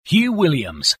Hugh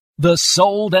Williams, The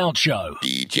Souled Out Show.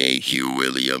 DJ Hugh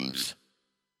Williams.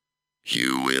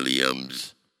 Hugh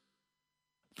Williams.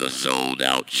 The Souled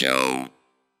Out Show.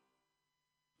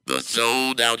 The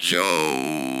Souled Out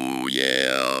Show,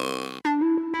 yeah.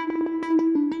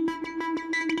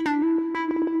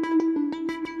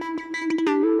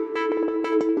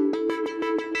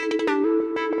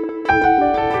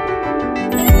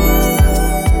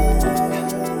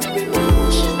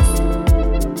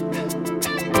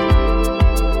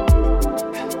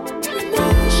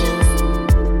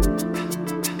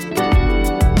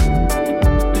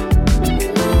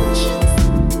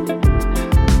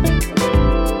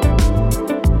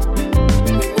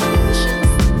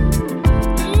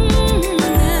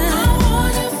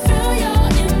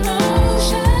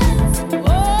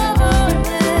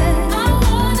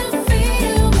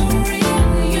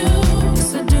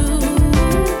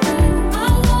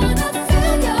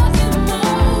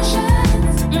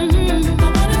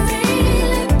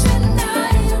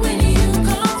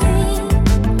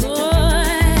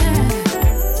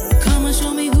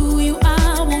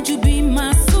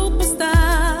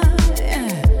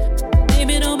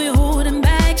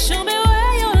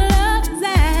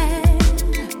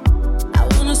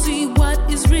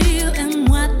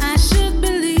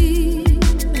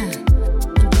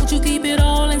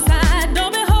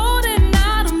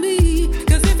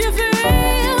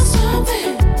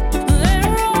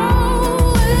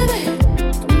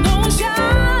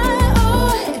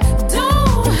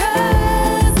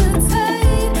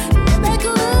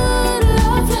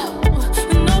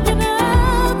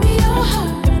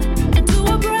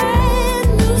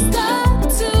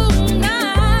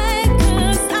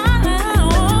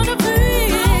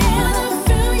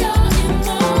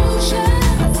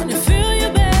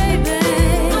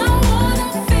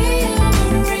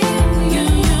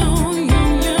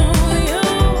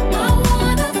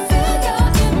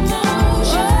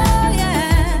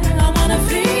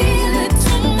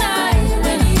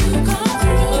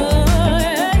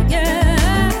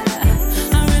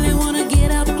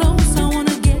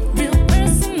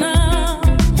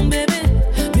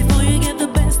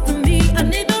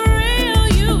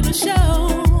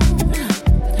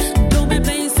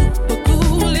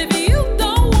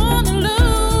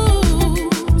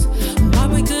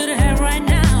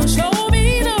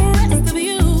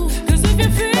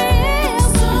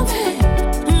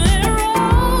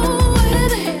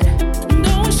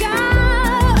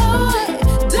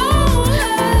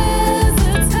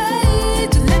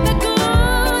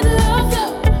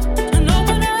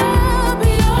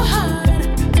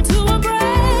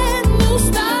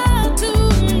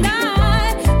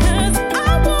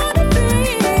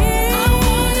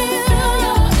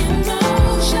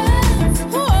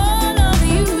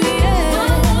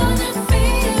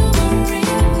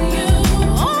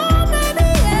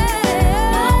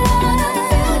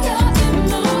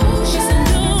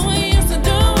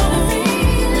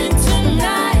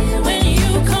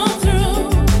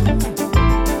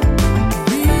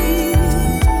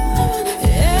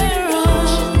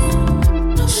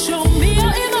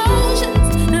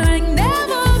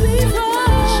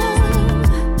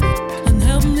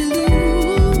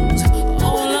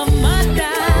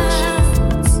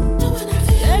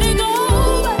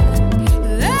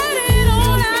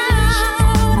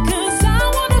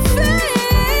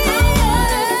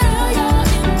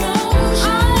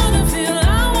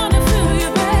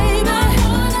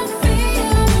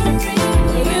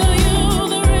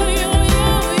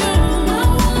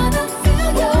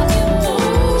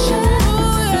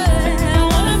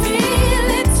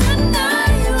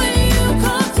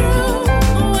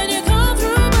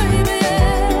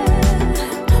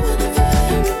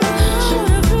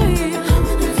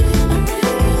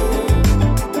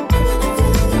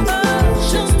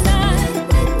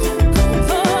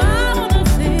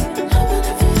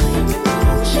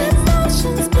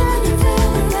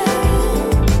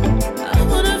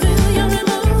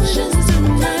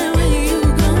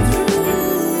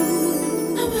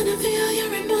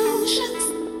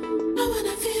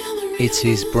 It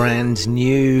is brand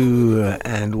new,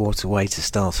 and what a way to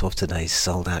start off today's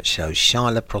sold out show.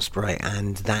 Shyla Prospere,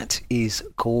 and that is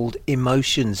called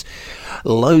Emotions.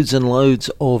 Loads and loads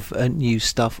of new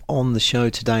stuff on the show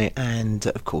today, and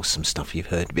of course some stuff you've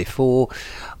heard before,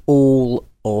 all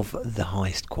of the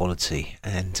highest quality,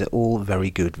 and all very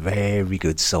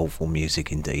good soulful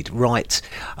music indeed. Right,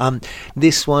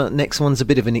 this one, next one's a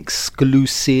bit of an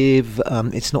exclusive.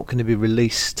 It's not going to be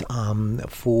released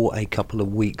for a couple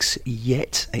of weeks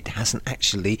yet. It hasn't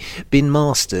actually been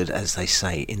mastered, as they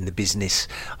say in the business,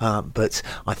 but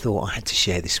I thought I had to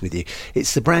share this with you.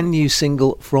 It's the brand new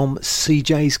single from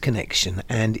CJ's Connection,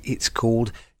 and it's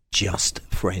called Just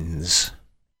Friends.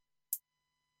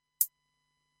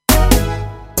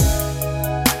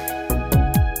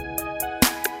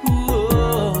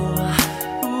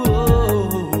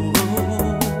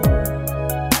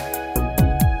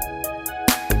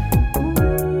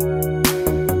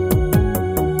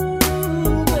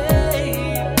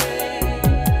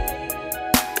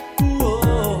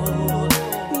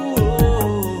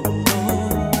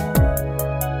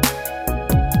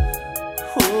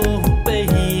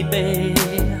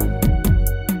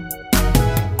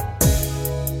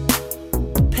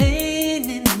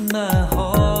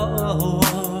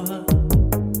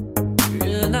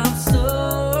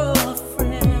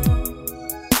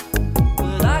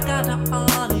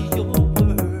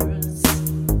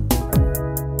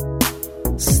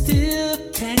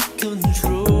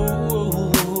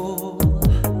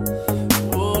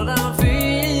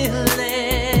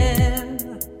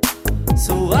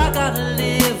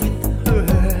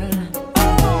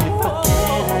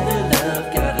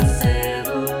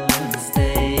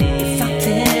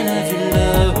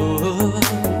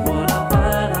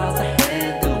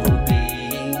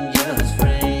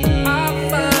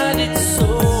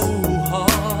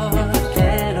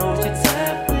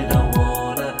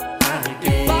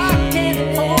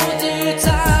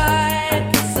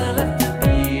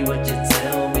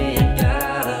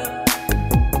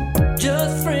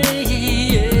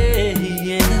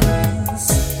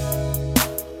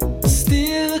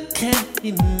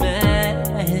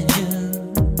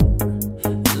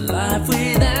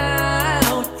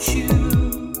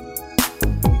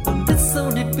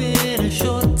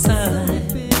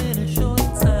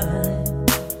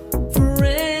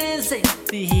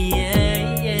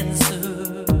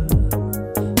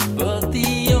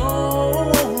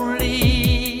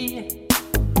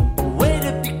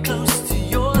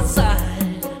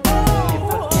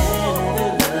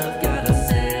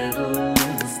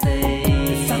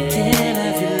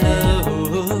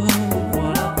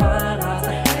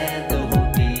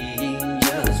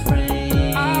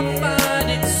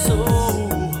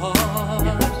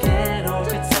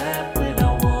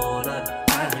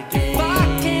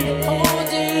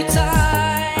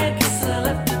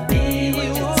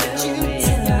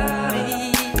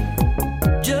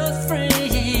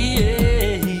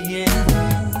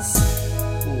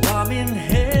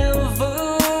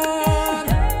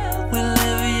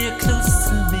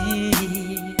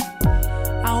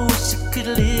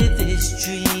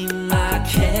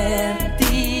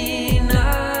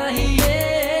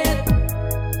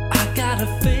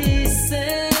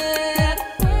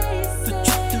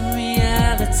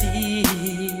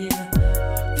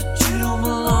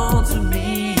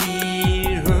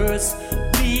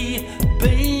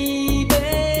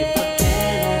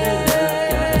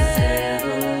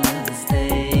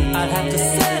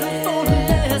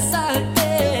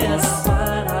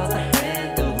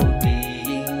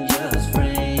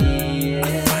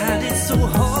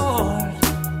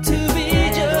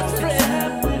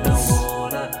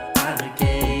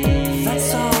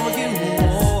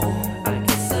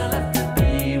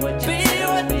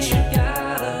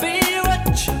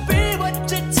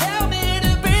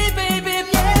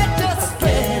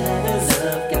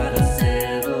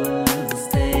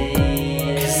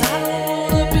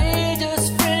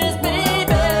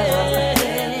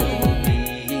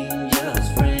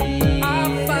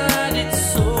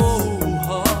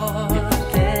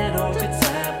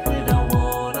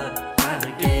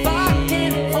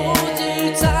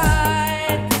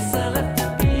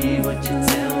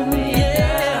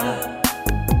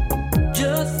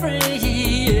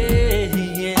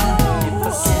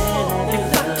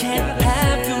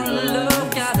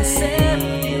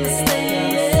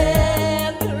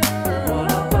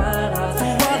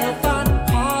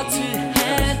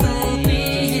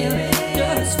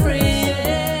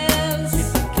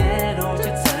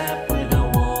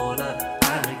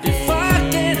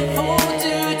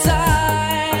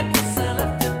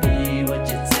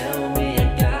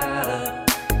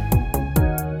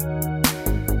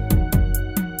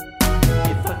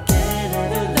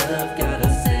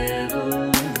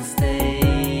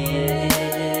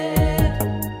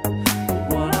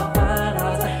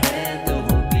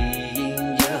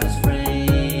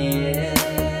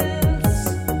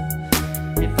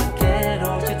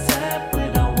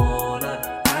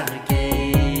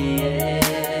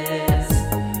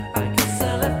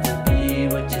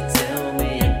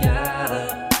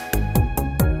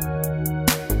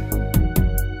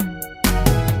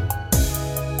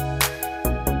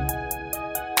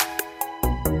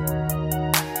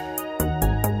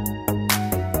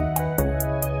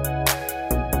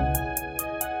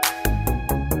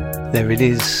 There it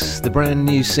is, the brand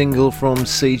new single from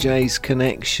CJ's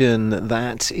Connection.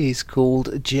 That is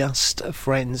called Just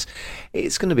Friends.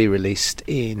 It's going to be released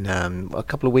in a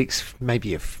couple of weeks,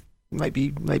 maybe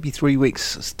 3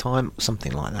 weeks time,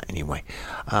 something like that anyway.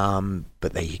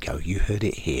 But there you go, you heard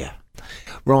it here.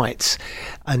 Right,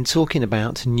 and talking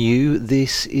about new,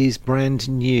 this is brand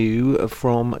new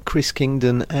from Chris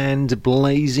Kingdon and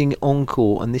Blazing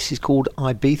Encore, and this is called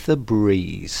Ibiza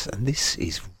Breeze, and this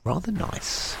is rather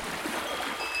nice.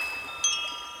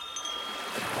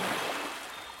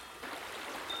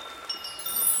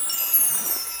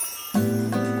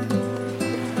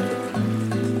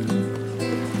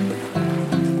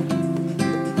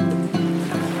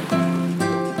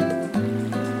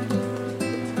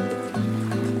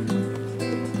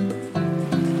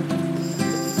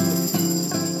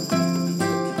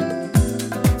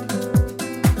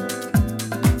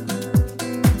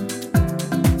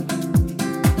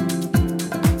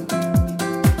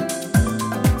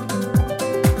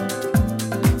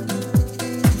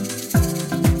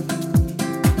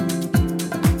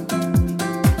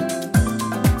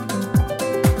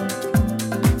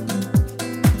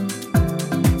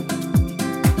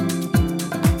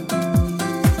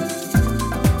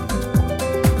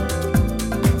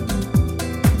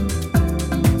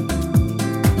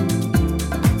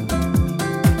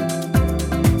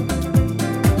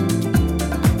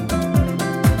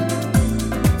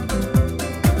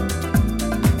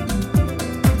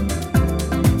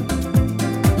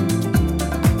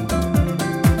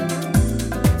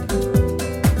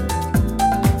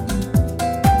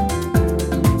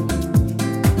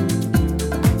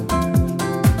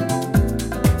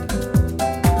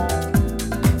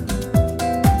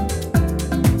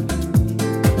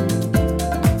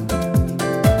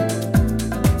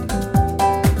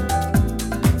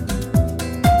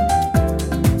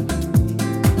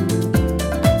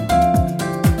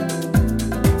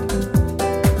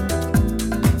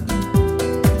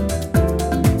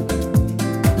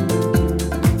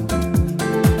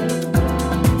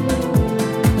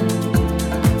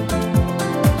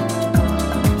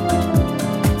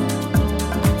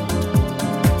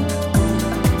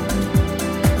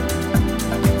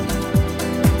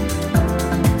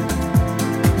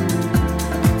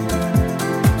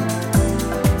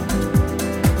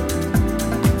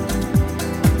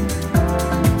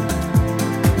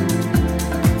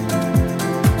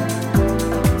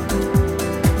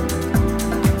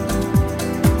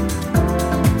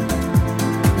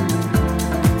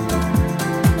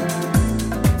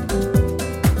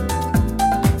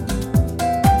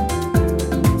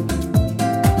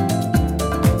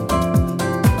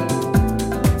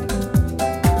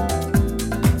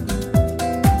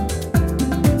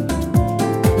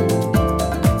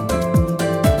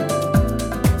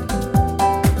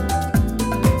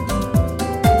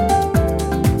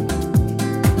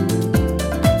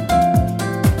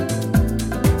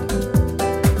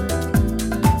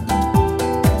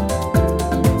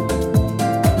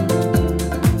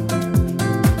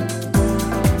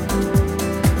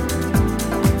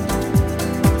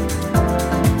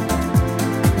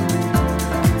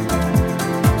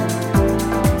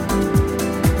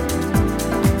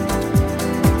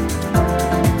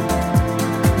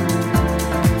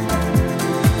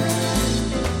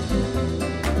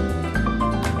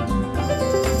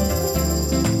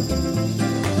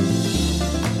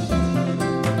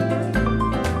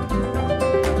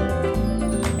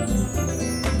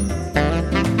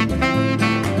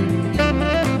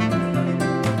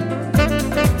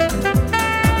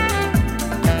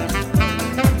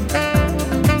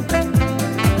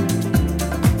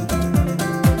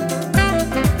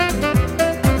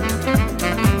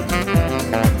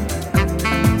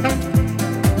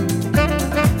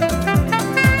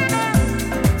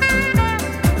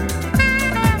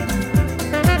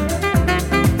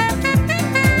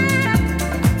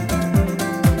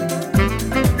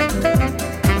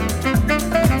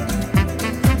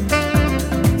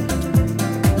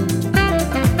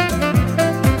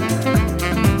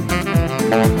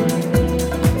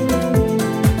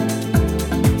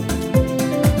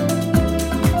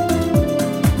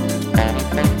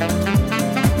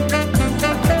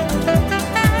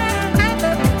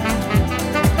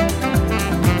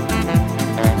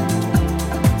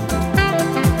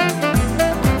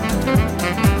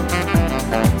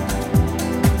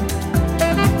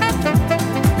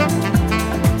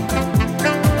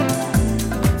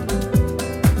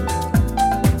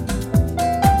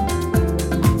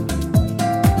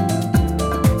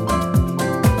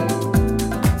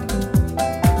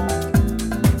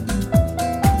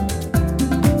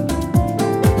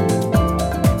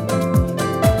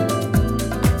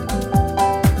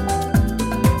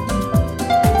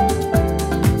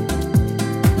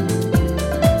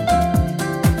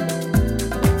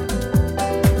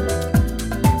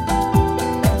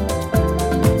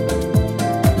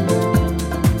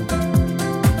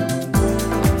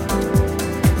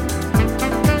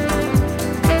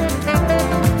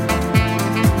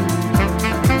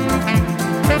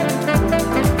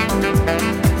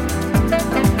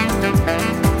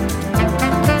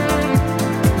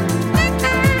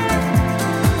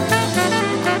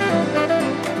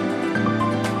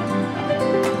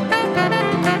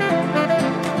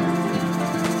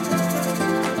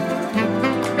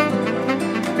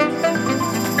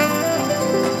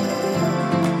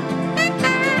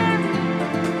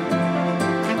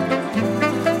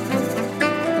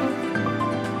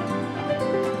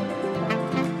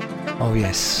 Oh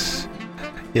yes.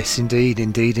 Yes, indeed,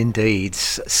 indeed, indeed.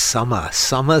 Summer.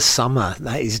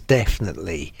 That is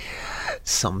definitely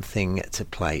something to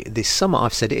play this summer.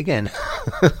 I've said it again.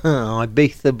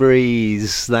 Ibiza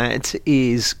Breeze. That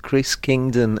is Chris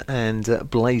Kingdon and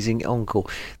Blazing Uncle.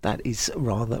 That is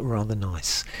rather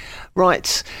nice.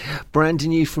 Right, brand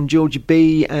new from Georgia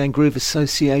B and Groove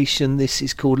Association. This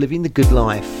is called Living the Good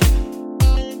Life.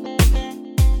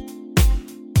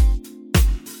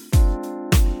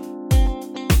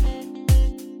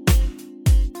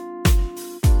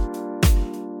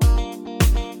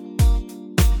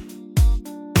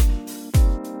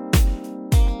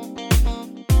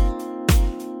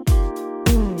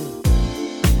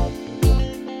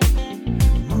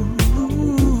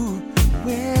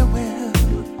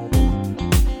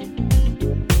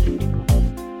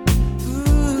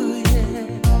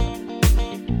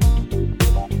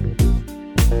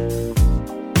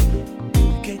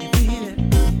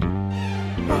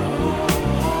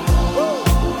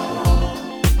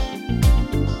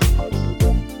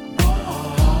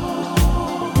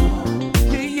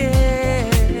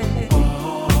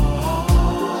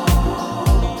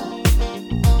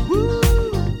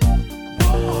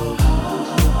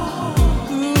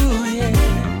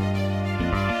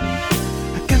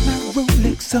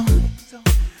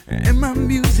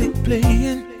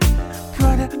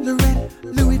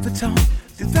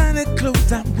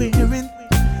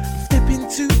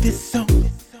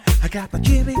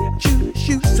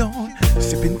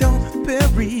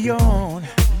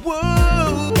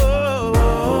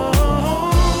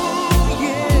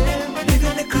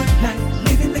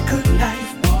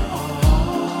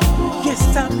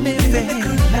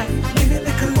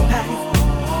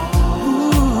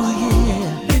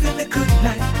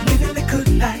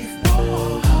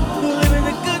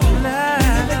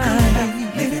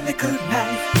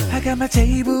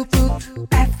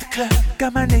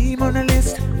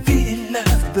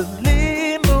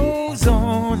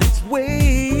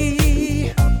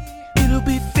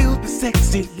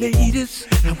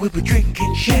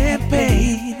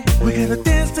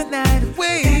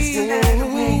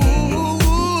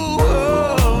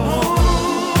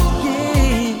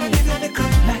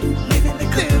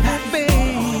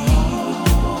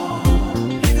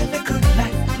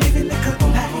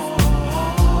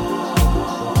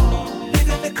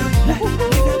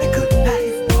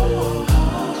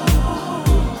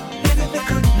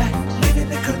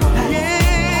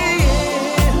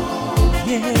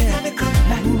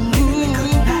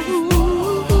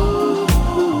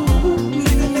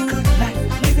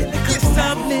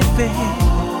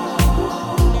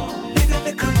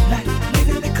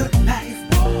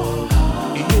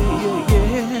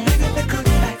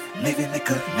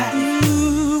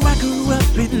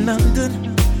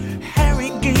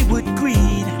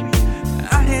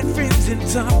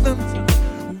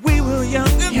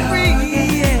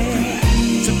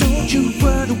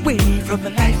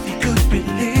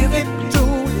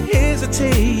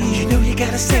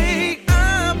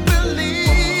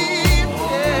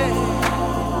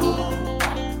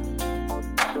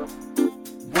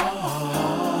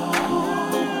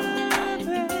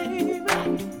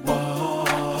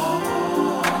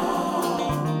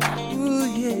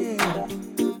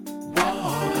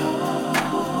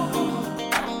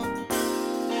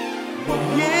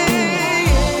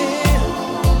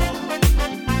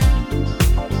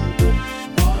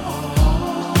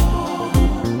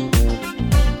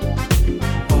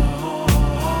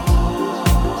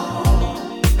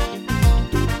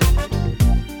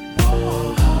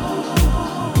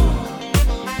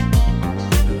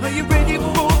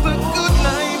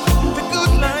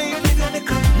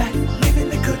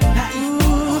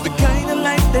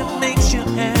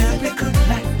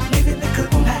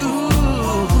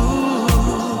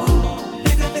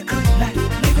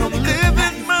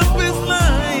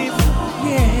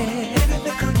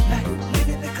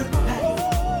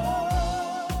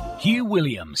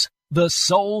 The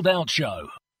Sold Out Show.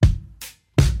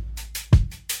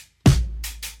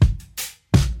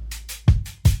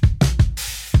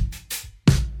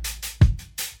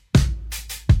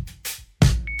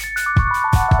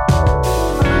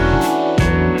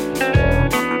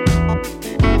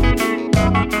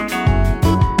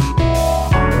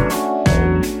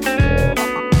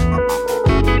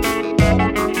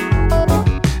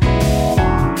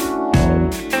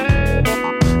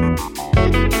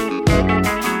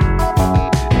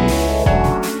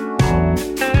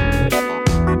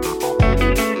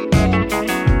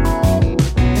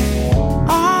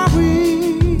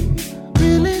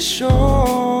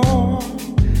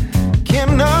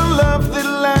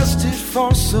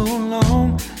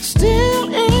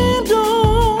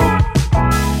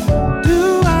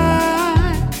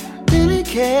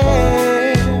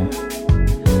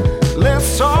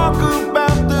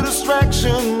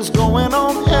 going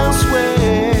on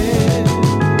elsewhere.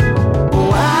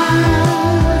 Oh, I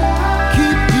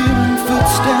keep hearing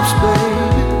footsteps,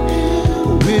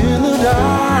 baby, in the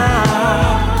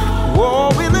dark.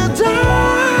 Oh, in the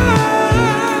dark.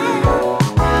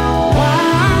 Why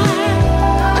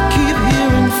I keep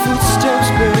hearing footsteps,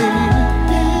 baby.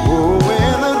 Oh,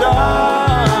 in the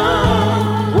dark.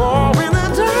 Oh, in the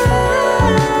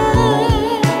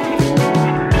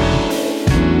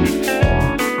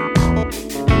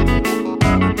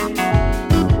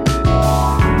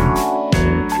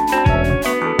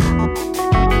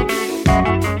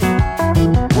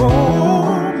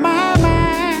oh, my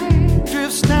mind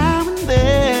drifts now and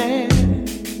then,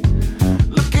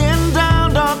 looking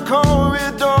down dark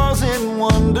corridors and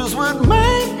wonders what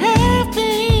might have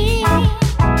been.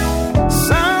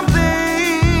 Something's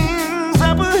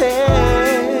up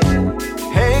ahead.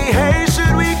 Hey, hey,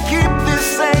 should we keep this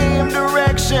same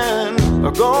direction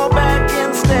or go back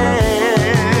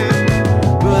instead?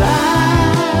 But I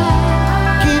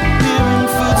keep hearing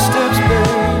footsteps,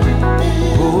 baby.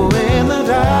 Oh, in the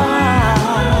dark.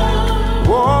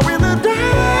 Oh, in the dark.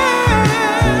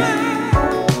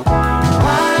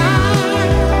 Why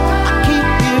I keep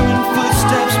hearing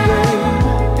footsteps, baby.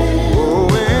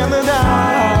 Oh, in the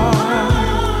dark.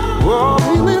 Oh,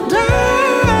 in the dark.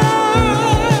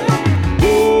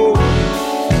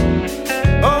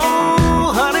 Oh,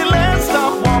 honey, let's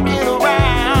stop walking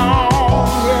around.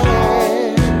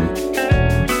 Yeah.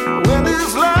 When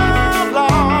there's love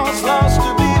lost to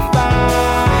be found.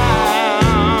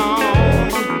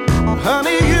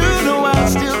 Honey, you know I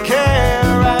still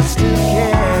care, I still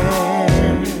care.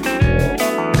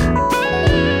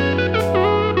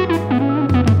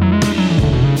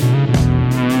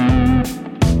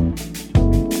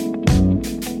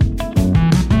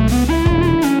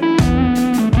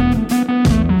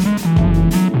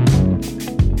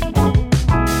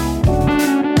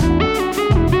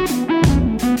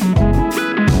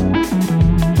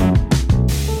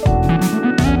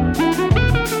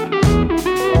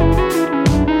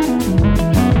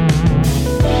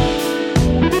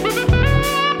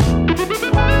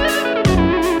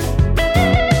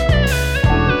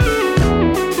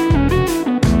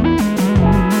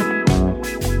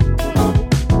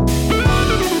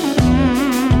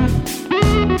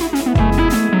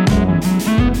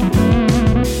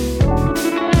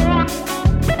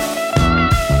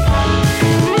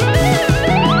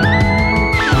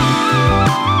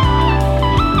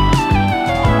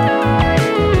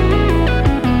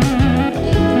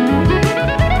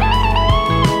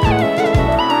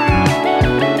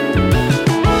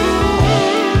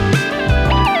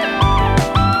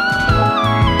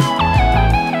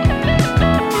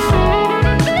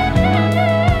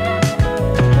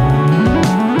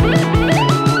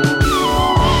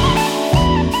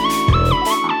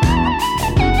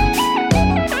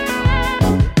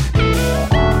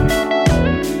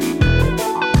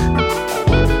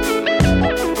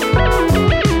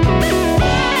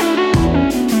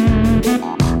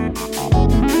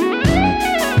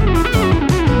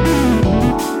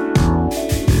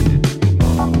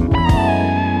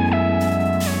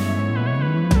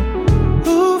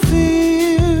 Who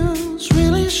feels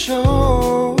really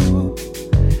sure?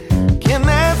 Can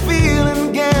that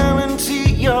feeling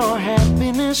guarantee your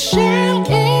happiness shall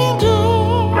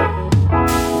endure?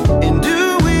 And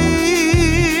do we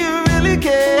really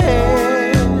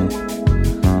care?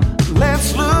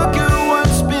 Let's look at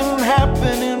what's been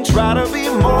happening, try to be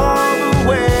more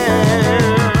aware.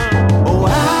 Oh,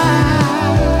 I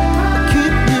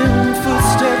keep hearing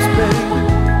footsteps, baby.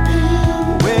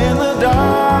 In the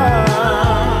dark,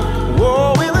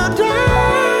 oh, in the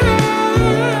dark.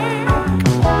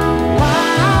 Why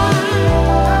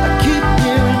I keep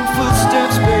hearing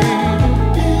footsteps,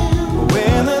 baby.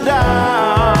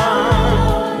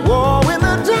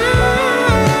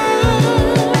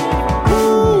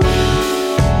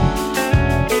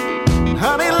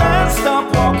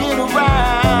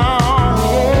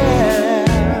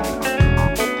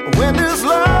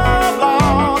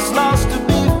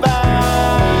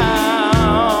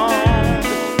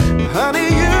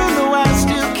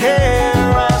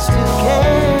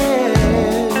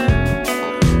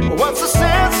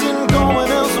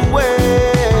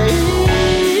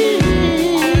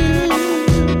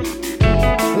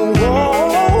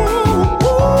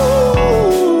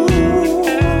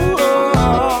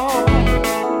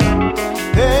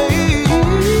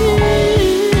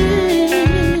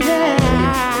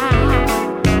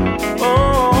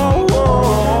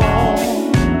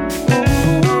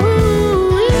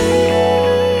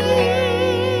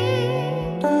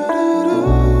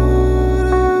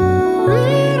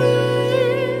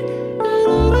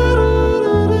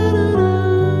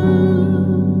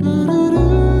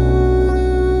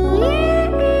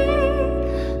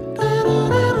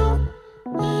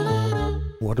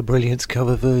 brilliant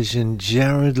cover version.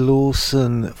 Jared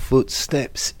Lawson,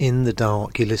 Footsteps in the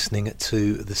Dark. You're listening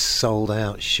to the Sold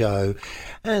Out Show,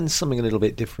 and something a little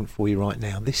bit different for you right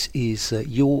now. This is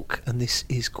York, and this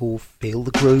is called Feel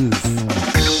the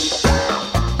Groove.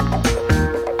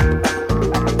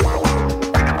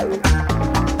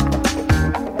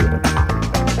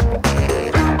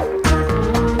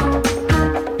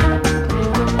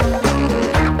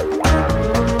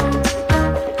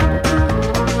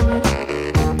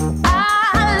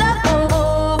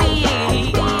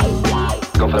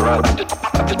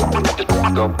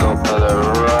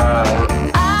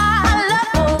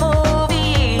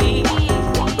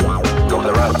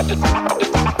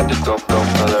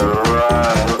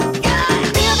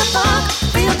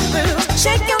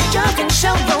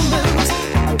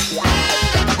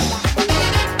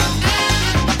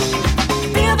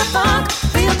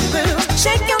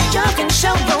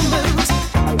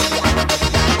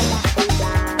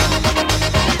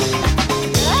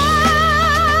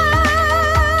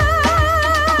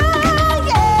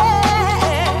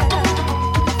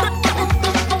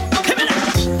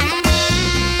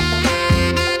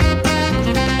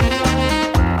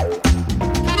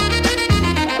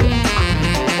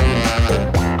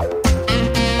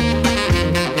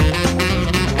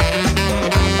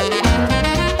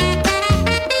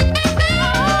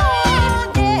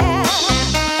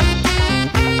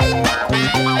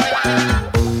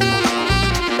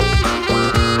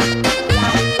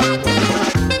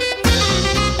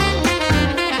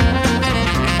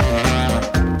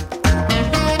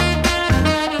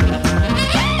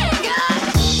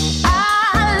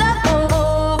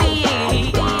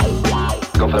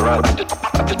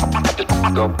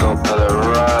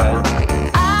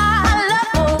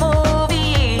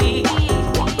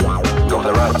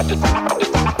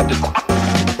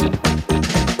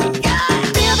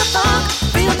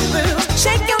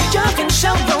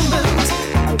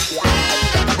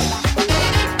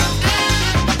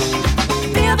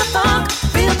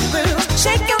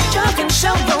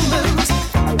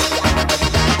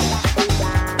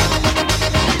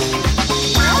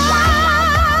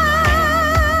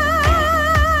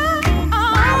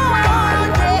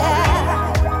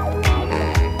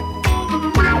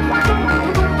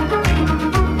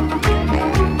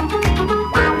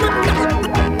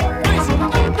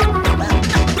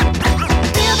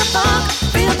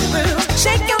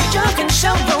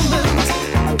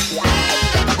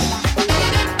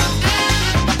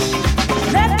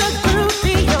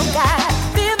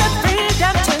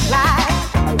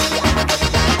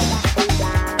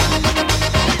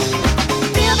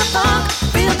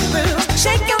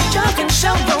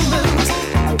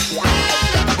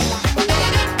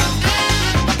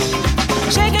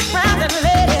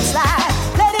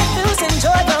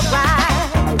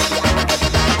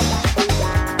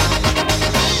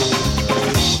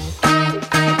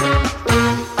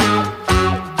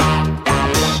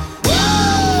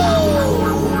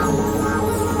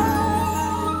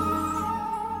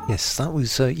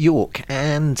 York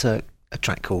and a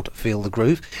track called Feel the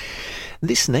Groove.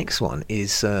 This next one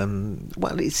is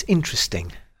well, it's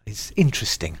interesting. It's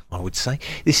interesting, I would say.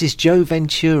 This is Joe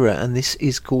Ventura, and this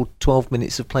is called 12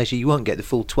 Minutes of Pleasure. You won't get the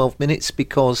full 12 minutes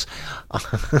because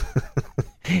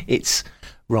it's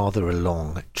rather a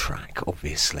long track,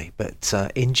 obviously, but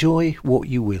enjoy what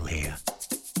you will hear.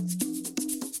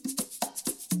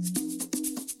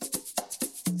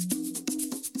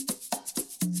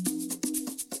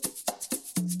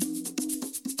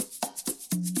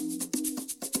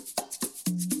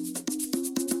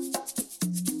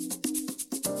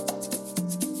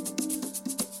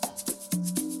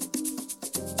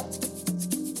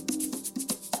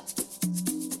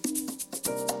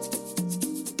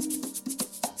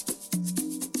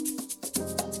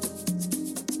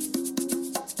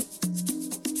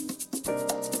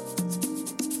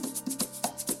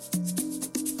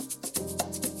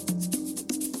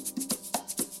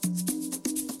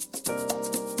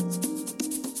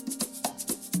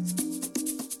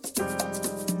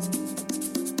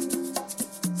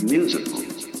 Musical.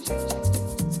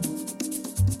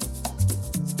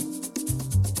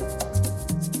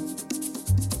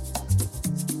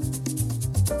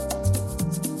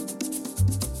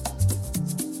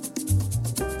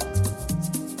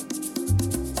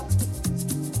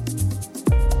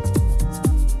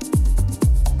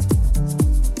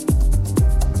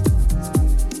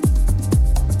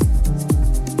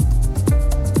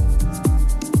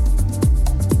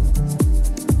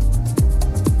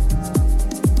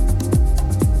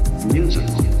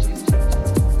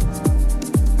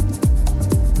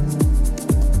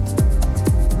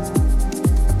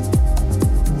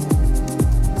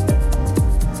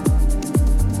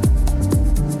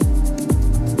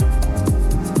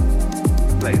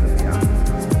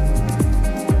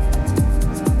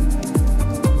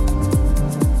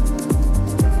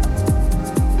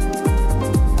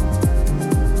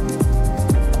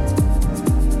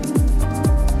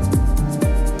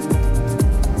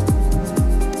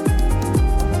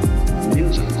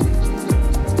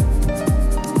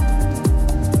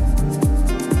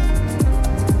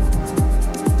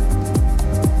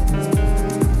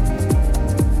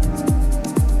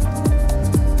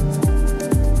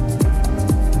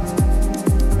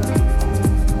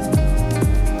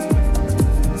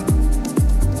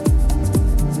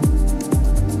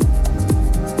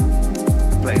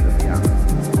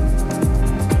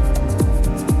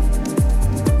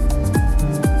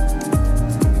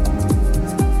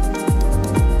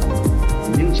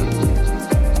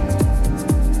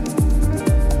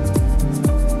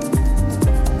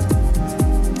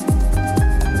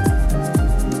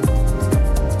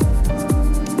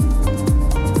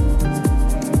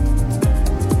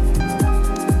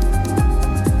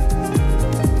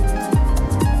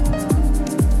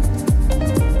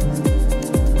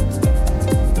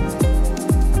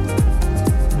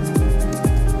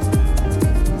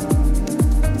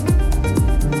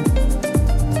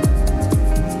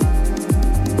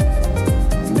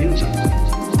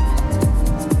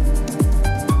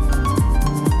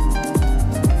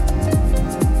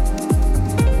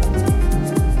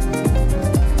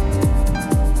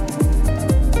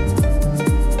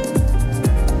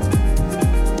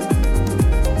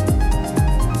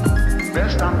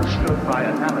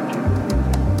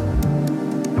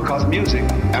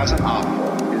 as an art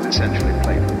form is essentially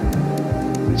playful.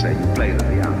 We say you play the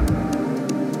piano.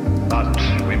 But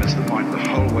we missed the point the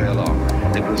whole way along.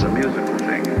 It was a musical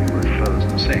thing. You were supposed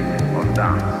to sing or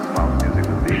dance while music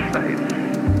was being played.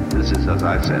 This is, as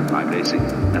I said, my basic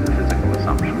metaphysical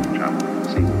assumption, which I will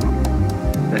proceed from,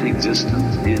 that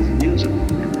existence is musical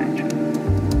in nature.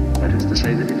 That is to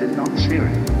say that it is not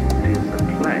serious. It is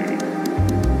the play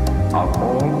of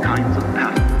all kinds of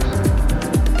patterns.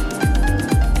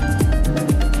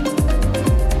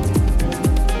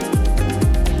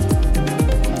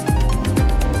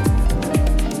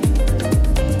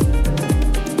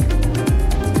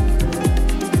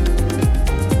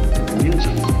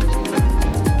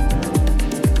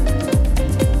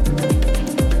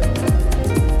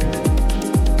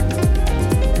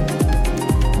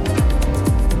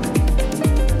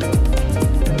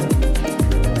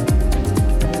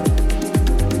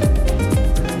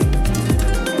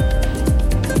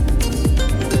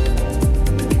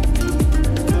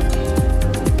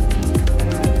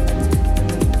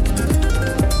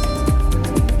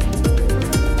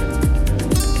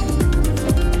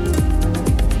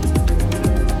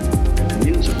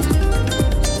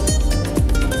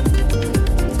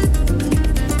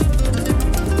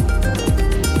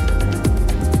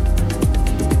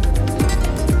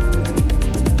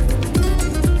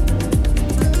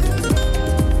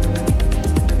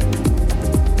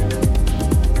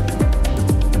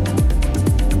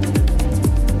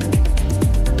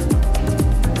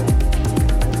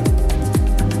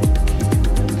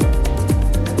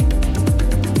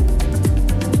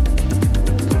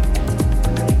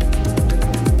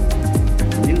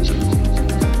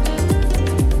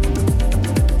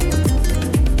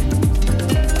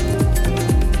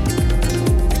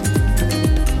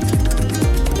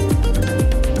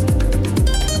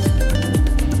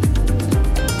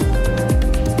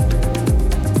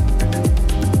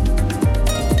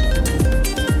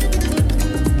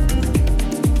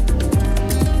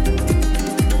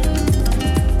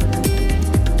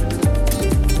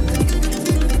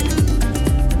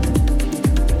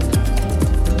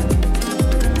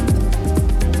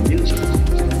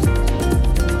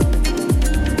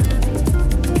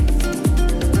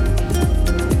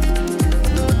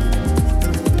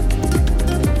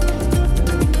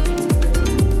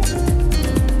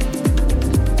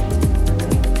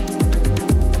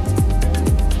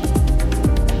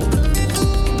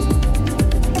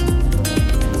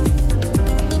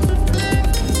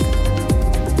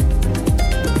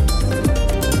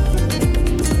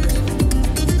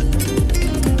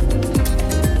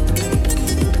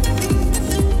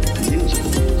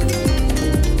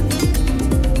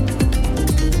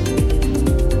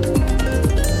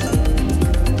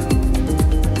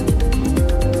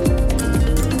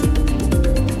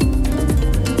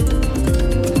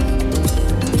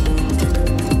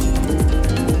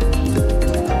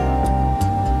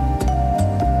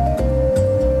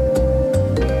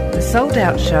 Sold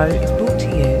Out Show is brought to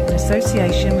you in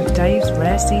association with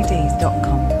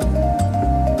davesrarecds.com.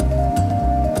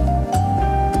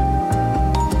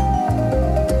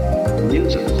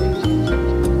 Music.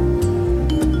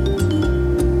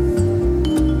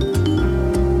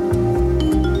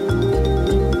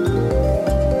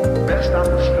 Best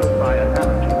understood by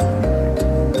analogy,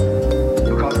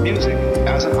 because music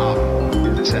as an art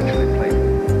is essentially playful.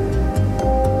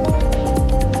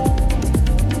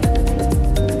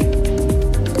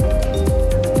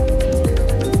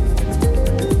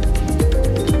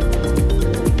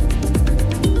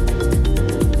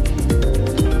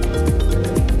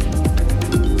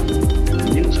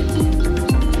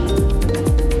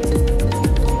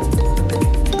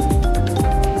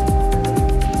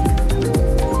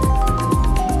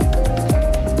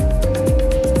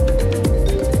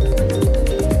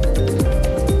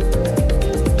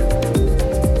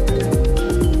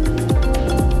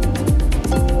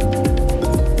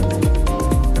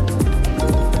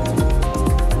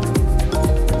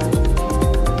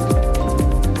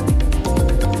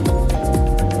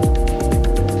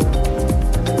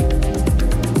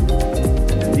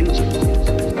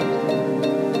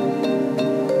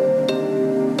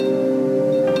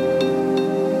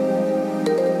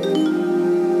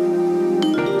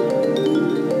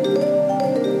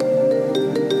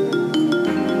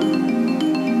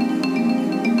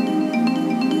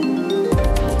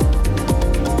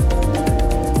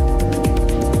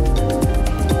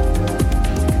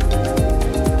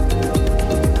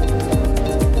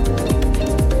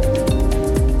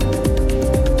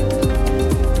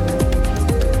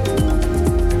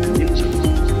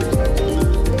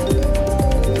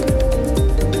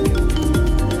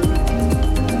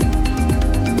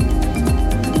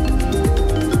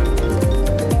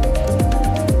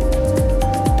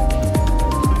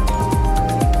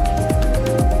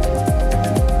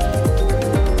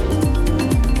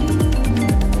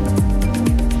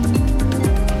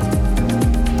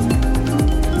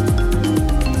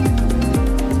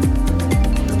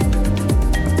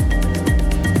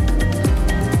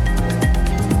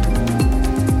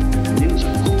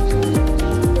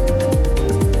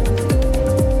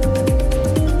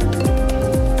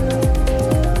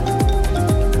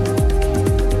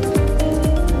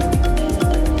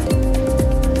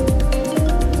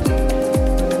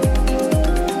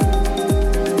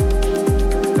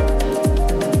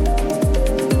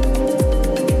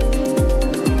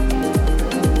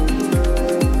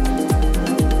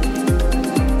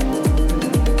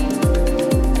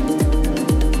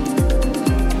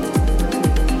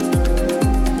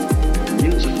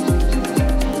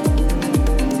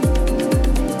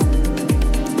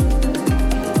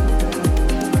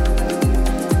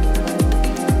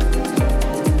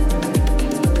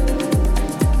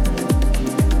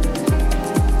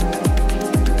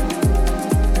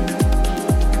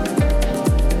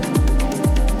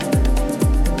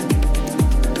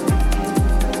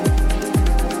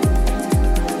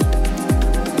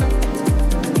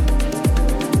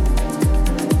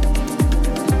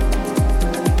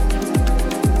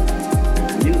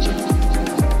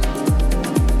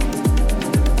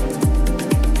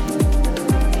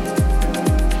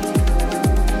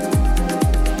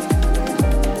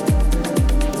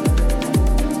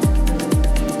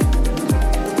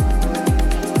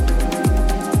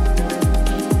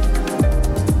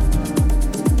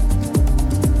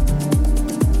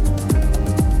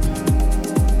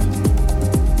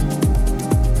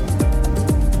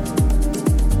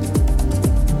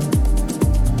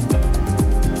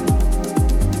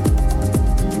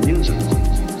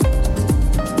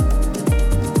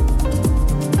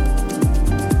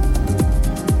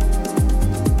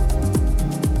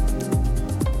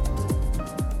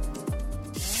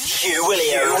 Hugh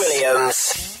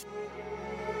Williams.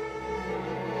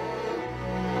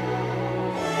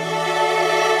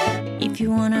 If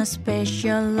you want a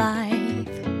special life,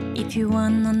 if you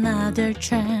want another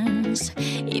chance,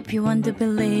 if you want to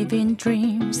believe in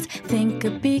dreams, think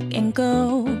big and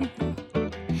go.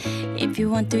 If you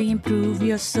want to improve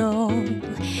your soul,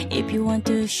 if you want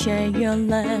to share your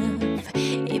love,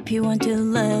 if you want to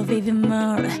love even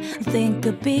more, think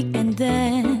big and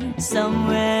then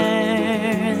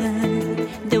somewhere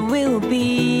there will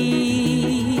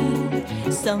be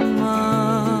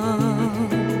someone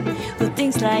who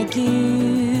thinks like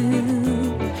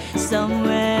you.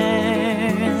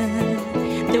 Somewhere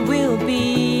there will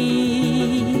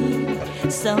be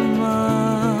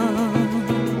someone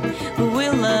who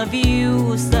will love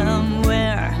you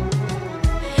somewhere.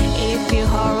 If your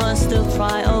heart wants to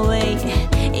fly away,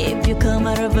 if you come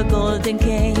out of a golden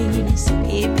cage,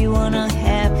 if you wanna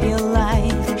have your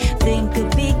life, think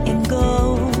big and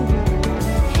go.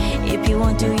 If you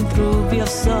want to improve your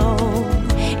soul,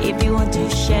 if you want to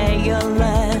share your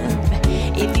love,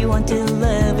 if you want to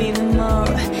love even more,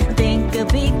 think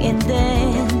big and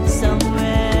then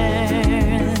somewhere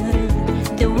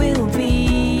there will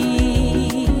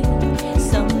be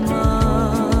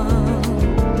someone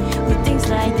who thinks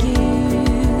like you.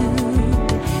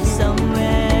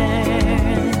 Somewhere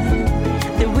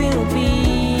there will be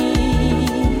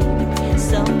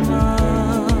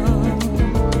someone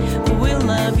who will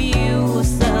love you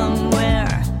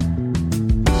somewhere.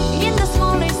 In the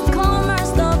smallest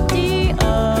corners of the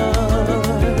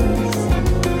earth,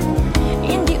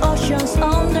 in the oceans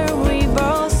on the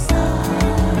riverside,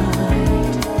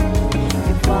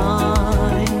 you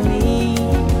find me,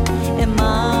 and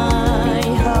my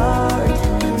heart,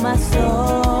 my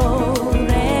soul,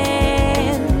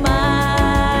 and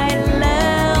my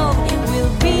love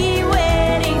will be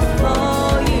waiting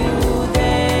for you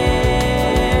there.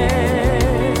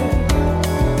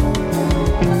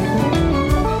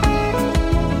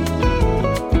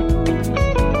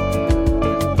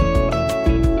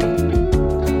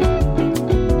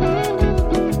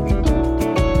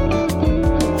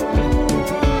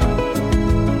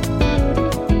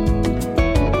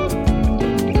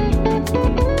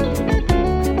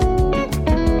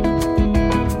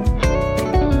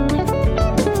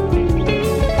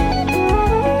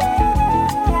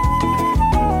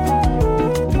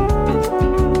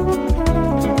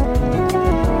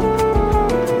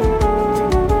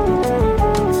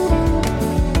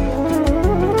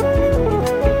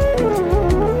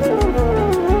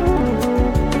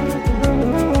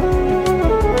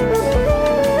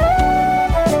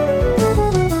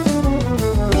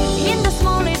 In the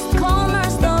smallest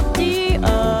corners of the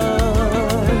earth,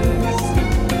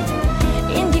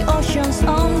 in the oceans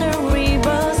on the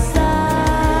riverside,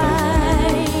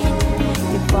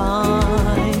 you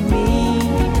find me,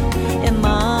 and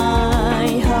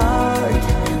my heart,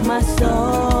 my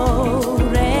soul,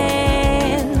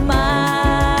 and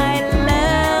my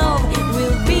love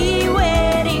will be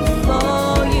waiting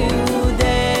for you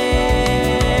there.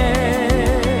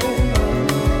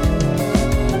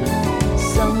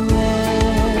 Somewhere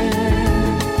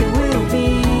there will be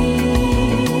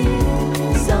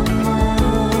someone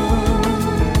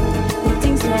who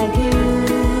thinks like you.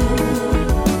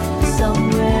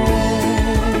 Somewhere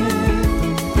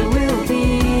there will be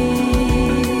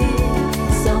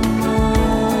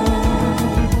someone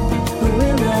who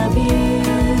will love you.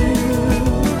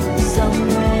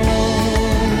 Somewhere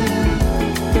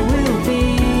there will be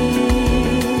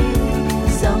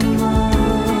someone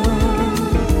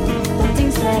who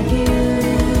thinks like you.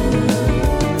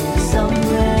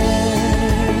 Somewhere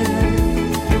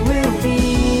there will be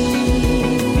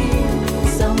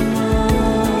someone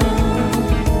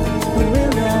who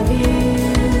will love you.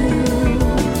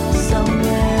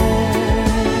 Somewhere.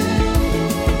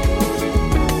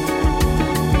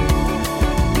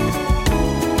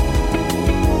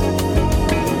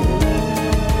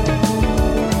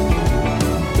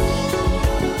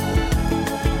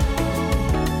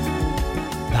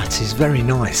 That is very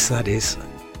nice, that is.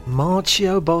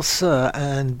 Marcio Bossa,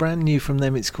 and brand new from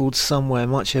them, it's called Somewhere.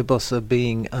 Marcio Bossa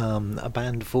being a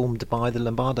band formed by the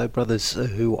Lombardo brothers,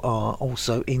 who are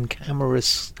also in Camera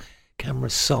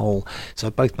Soul. So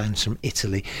both bands from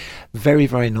Italy. Very,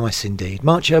 very nice indeed.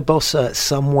 Marcio Bossa,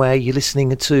 Somewhere. You're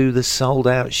listening to the Sold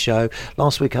Out Show.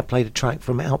 Last week I played a track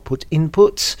from Output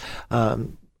Inputs.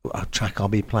 A track I'll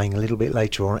be playing a little bit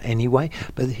later on anyway,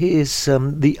 but here's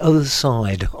the other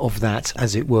side of that,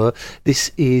 as it were.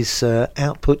 This is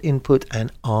Output Input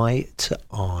and Eye to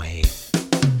Eye.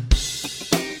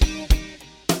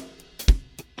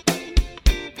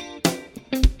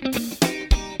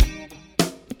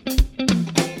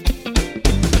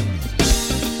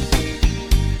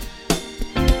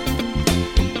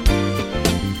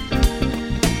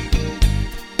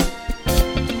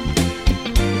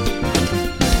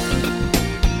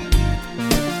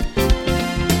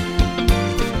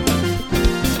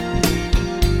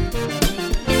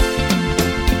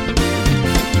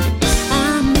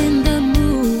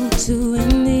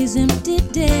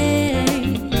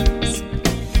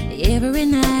 Every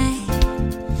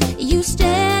night you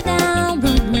stare down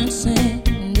romance,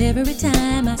 and every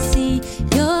time I see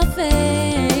your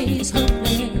face,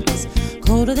 hopeless,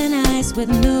 colder than ice with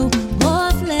no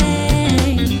more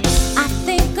flame. I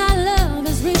think our love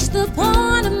has reached the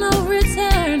point of no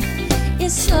return.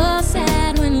 It's so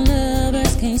sad when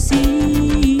lovers can't see.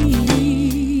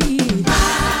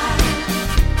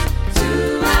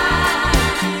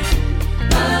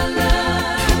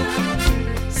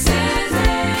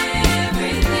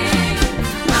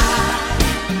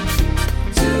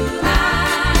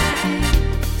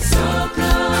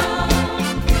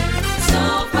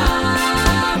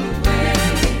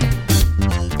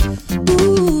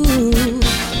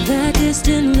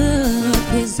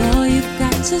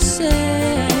 To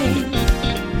say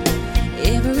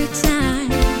every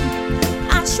time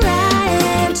I try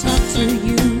and talk to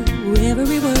you,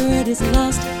 every word is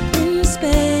lost in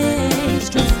space,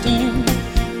 drifting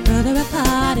further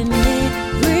apart in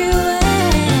every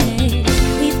way.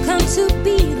 We've come to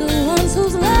be the ones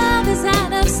whose love is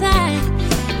out of sight.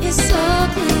 It's so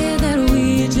clear that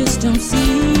we just don't see.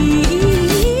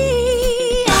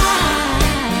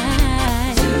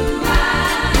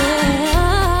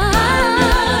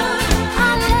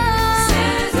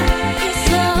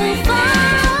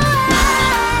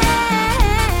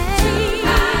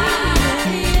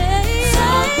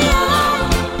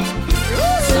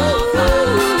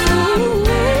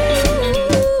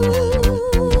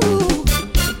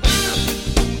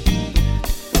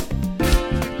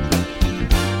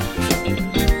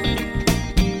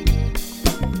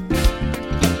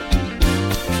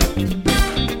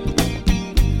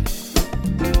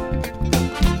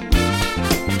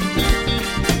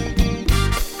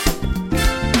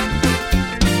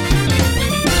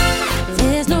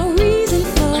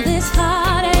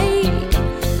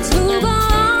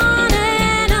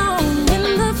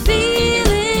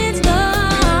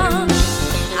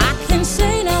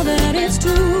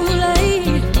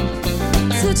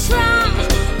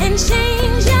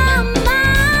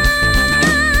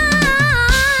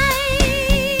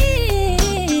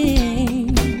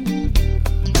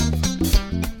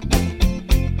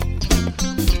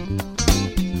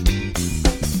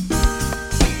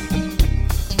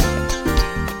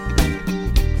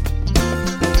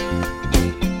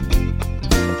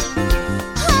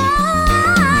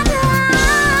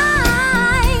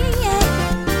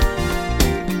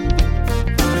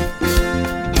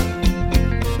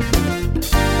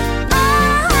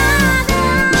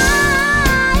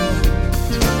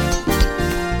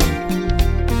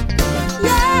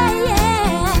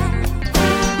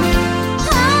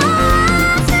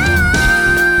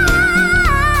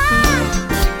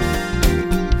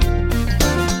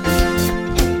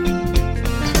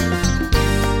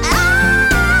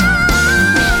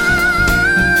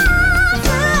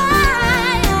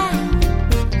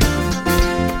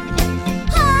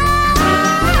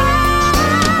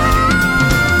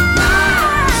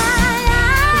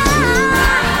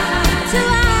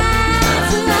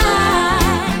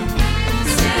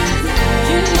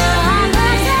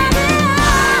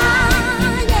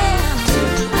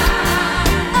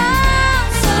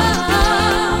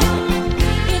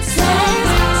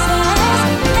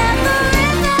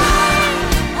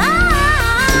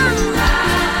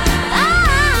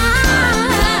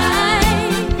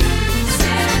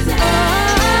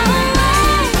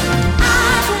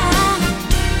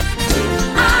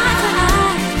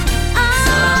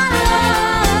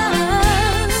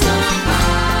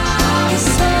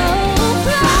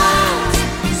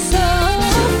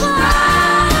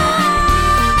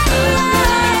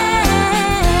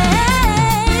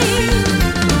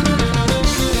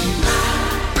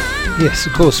 Yes,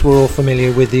 of course, we're all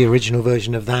familiar with the original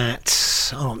version of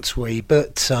that, aren't we?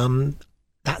 But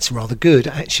that's rather good,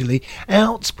 actually.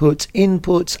 Output,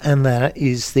 input, and that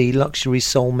is the luxury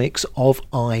soul mix of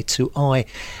Eye to Eye.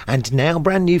 And now,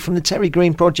 brand new from the Terry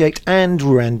Green Project and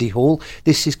Randy Hall,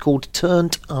 this is called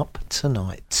Turned Up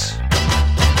Tonight.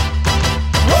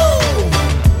 Woo!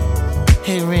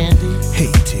 Hey, Randy.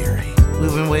 Hey, Terry.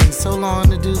 We've been waiting so long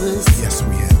to do this. Yes,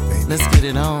 we have, baby. Let's get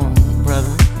it on,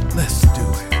 brother. Let's do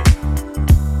it.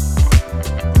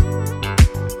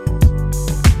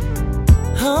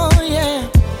 Oh, yeah.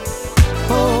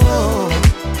 Oh.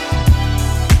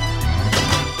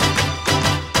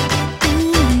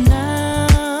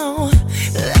 Now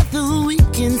that the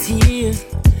weekend's here,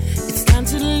 it's time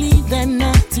to leave that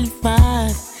 9 to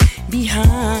 5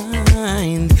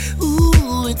 behind.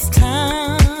 Ooh, it's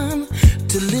time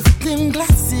to lift them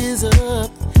glasses up.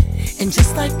 And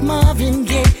just like Marvin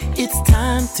Gaye, it's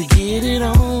time to get it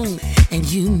on. And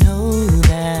you know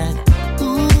that.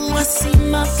 Ooh, I see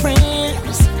my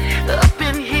friends up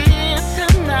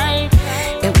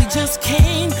just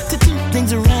came to do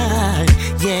things right,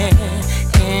 yeah,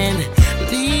 and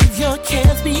leave your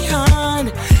cares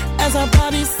behind as our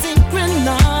bodies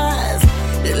synchronize.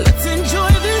 Let's enjoy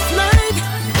this night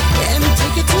and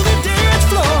take it to the dance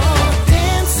floor.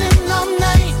 Dancing all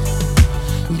night,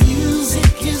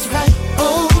 music is right.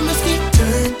 Oh, let's get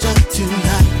turned up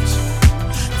tonight,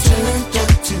 turned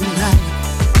up tonight.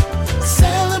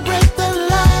 Celebrate the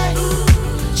light,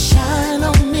 shine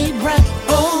on me bright.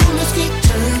 Oh, let's get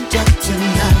turned up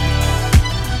tonight.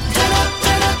 Turn up,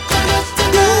 turn up, turn up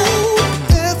tonight.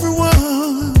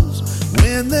 Everyone's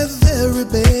when they're very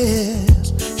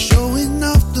best, showing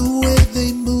off the way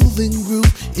they move and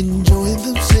groove, enjoying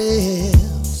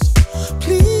themselves.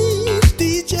 Please,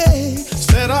 DJ,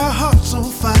 set our hearts on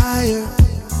fire.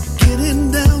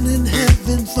 Getting down and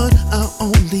having fun, our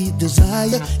only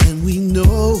desire. And we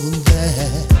know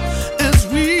that as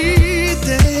we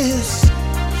dance,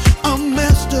 our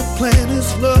master plan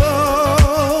is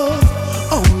love,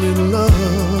 only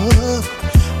love.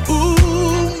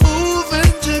 Ooh,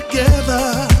 moving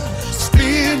together,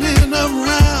 spinning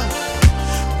around,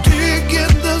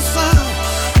 digging the sound.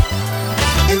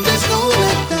 And there's no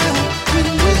letdown when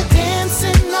we're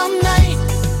Dancing all night,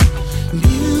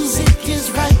 music is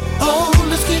right. Oh,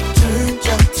 let's get turned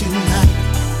up tonight,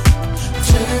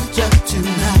 turned up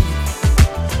tonight.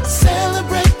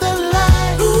 Celebrate the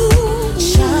light,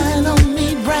 shine on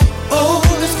me bright. Oh,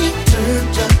 let's get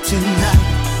turned up tonight.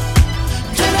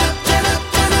 Turn up, turn up,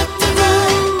 turn up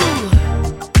tonight.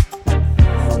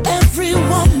 Every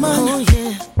woman, oh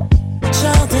yeah,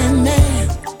 child and man.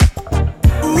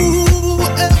 ooh,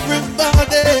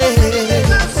 everybody.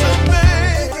 That's a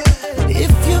man.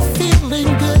 If you're feeling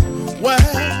good, Why?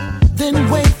 then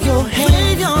wave your hands.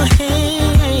 Wave your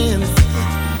hands.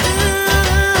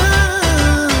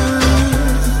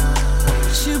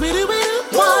 Shoo-be-doo-be-doo,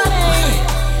 party.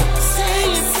 Say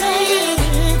it, say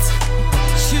it.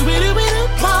 Shoo-be-doo-be-doo,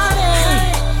 party.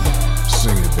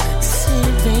 Sing it, baby. Say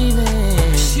it, baby.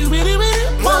 Shoo-be-doo-be-doo,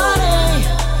 party.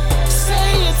 Say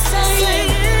it, say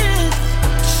it.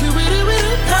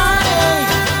 Shoo-be-doo-be-doo, party.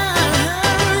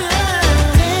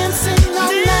 Dancing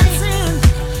all night.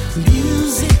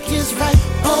 Music is right.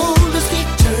 Oh, let's get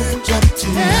turned up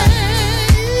tonight.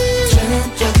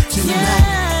 Turned up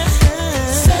tonight.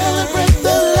 Celebrate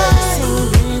the light.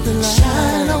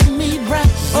 Shine on me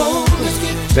bright. Oh, let's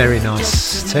get Very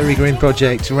nice. Terry Green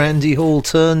Project, Randy Hall,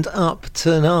 Turned Up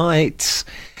Tonight.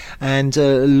 And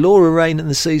Laura Rain and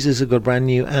the Caesars have got a brand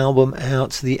new album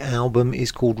out. The album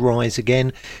is called Rise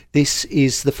Again. This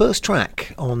is the first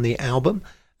track on the album.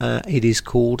 It is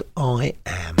called I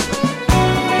Am.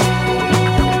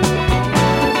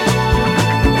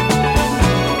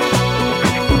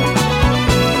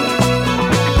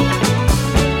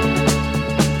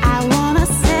 I wanna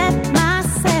set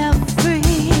myself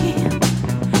free.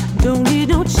 Don't need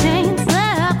no chains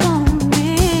left on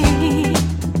me.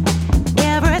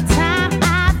 Every time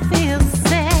I feel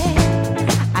sad,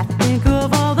 I think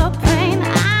of all the pain.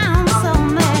 I'm so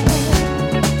mad.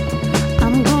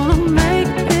 I'm gonna make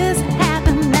this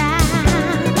happen now.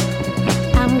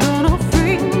 I'm gonna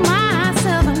free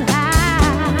myself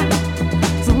alive.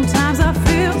 Sometimes I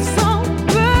feel so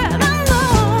good. I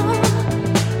know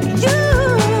you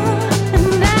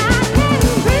and I can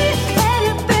be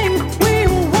anything we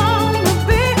wanna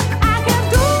be. I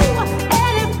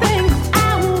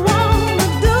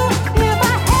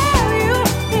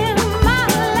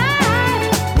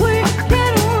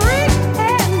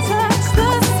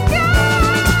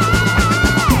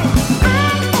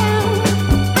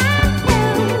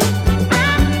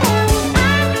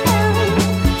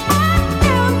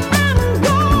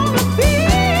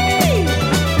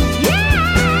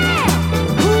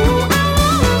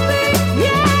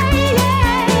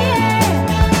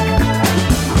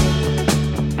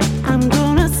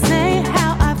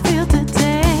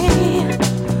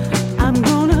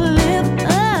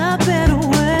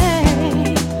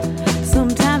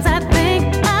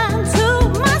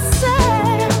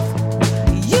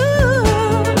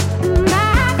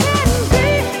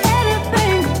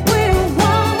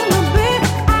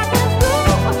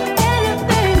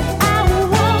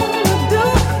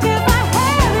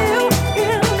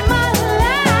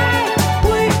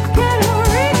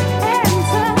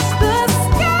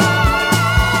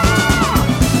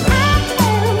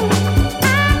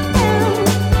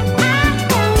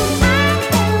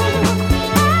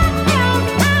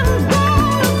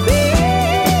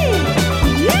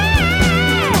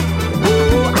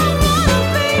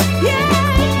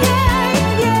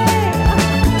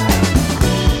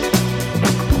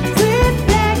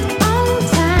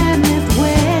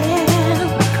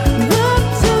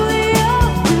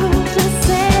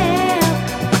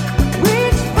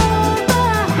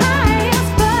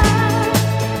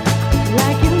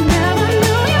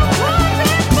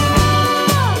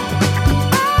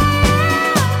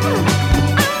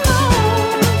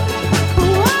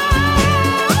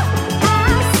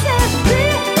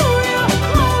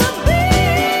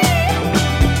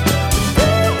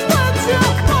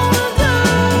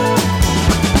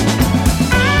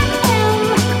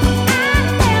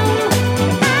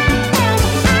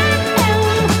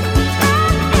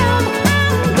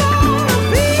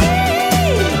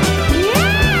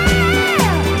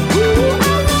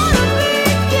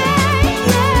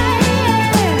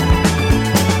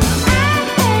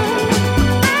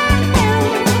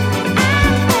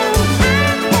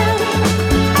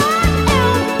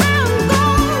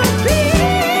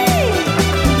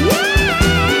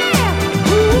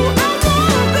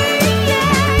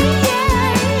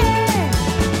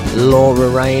Laura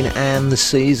Rain and the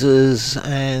Caesars,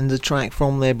 and the track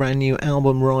from their brand new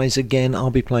album Rise Again.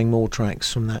 I'll be playing more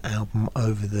tracks from that album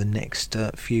over the next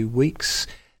few weeks.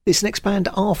 This next band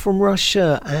are from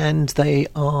Russia, and they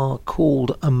are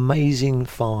called Amazing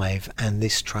Five, and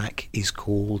this track is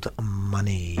called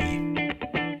Money.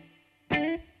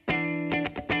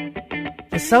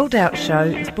 The Sold Out Show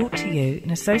is brought to you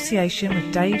in association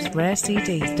with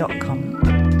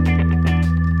davesrarecds.com.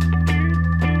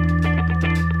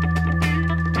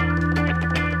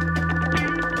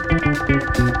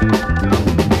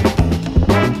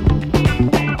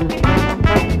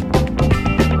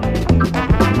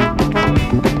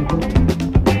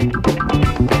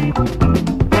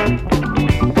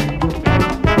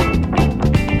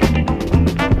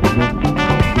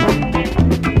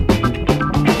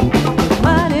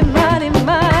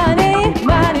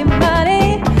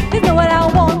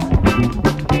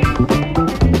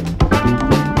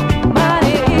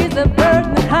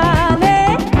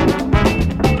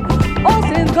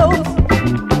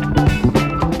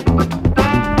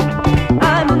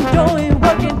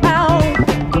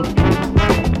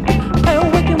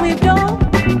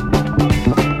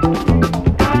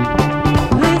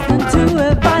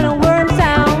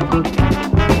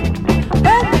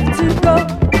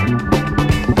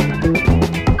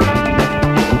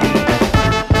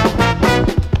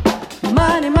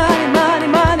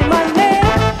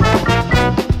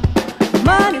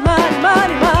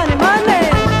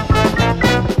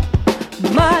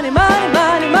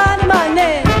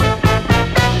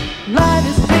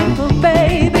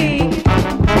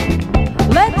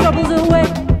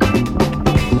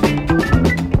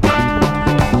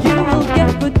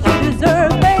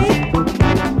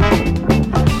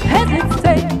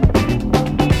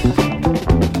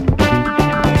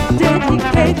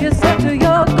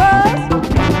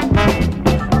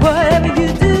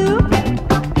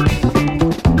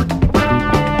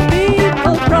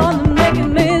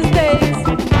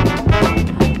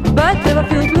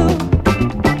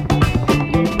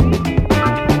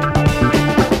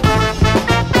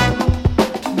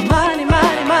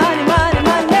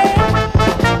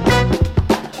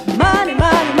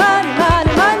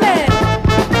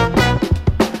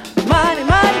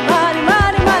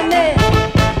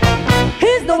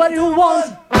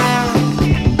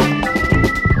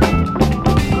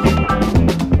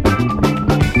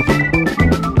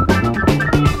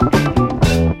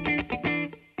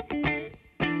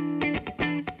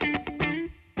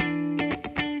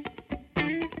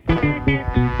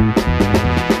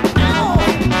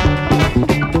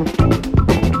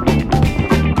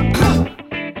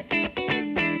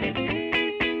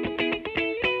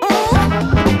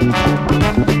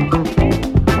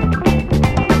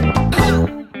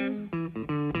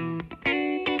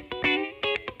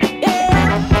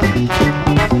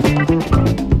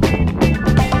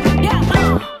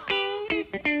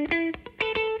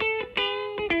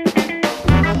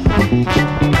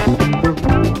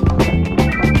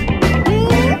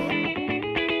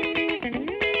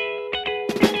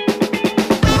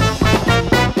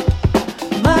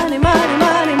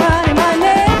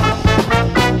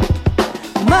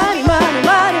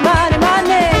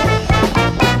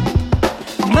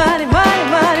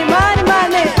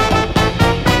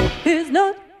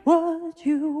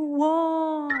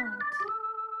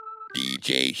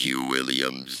 DJ Hugh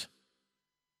Williams.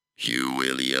 Hugh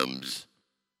Williams.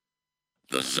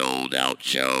 The Sold Out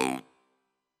Show.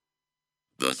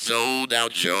 The Sold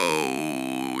Out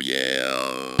Show,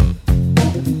 yeah.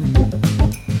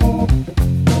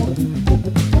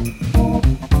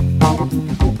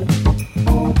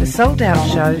 The Sold Out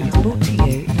Show is brought to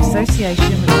you in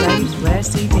association with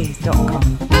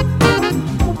davesrarecds.com.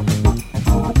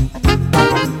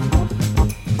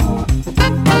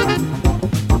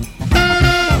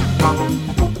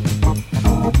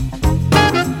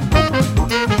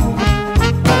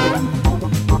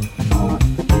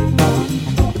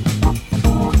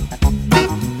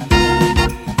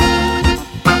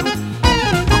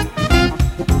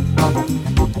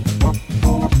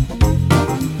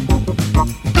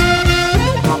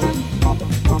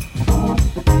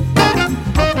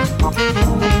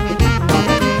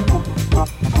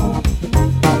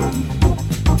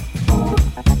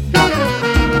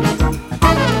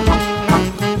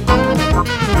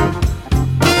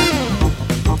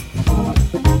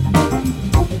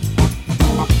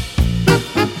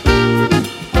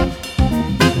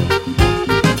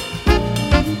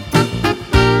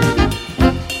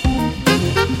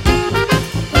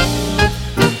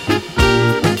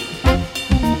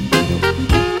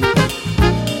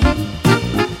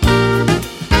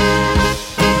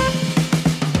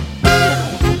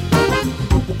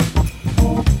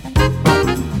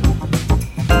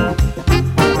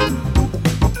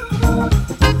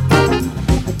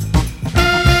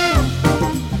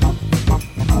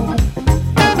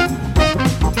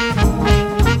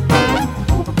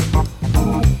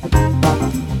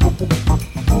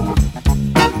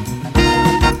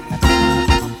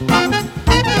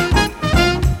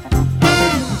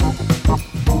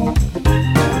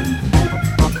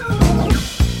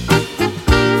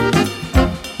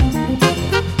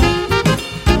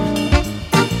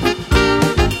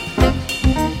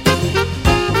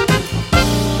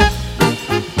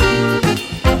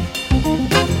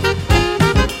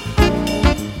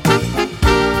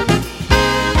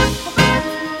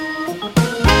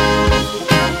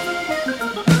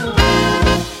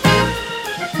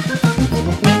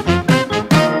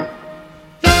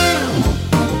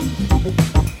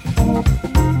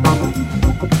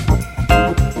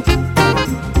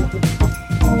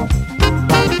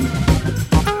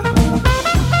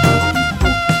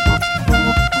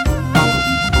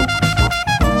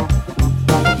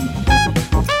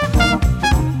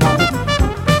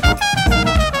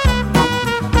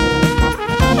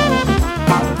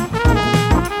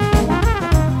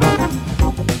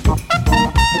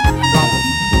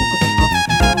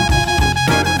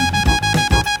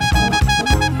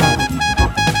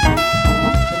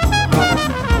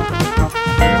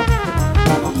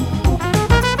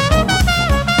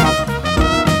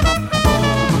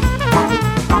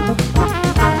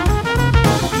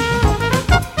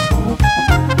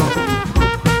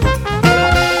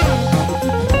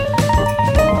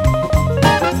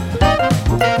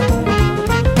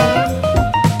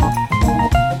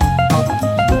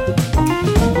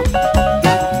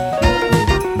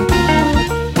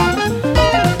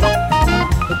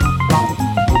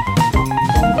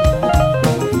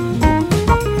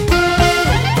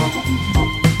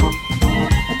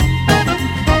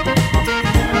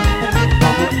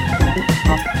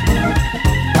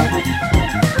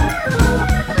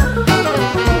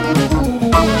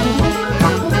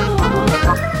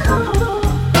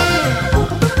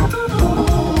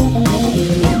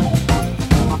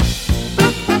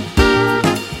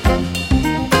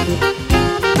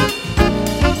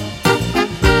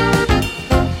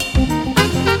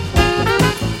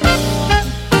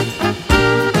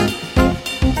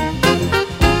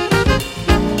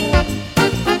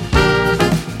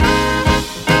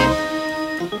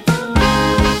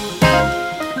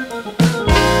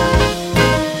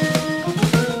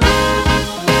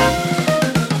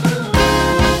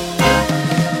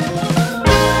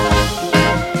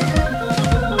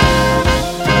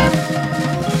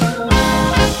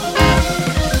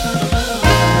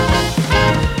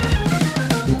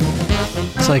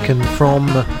 taken from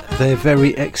their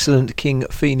very excellent King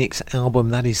Phoenix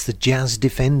album. That is the Jazz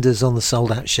Defenders on the Sold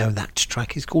Out Show. That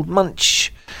track is called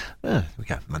Munch. There we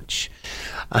go, Munch.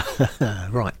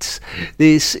 Right,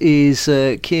 this is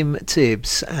Kim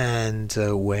Tibbs and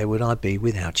Where Would I Be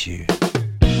Without You?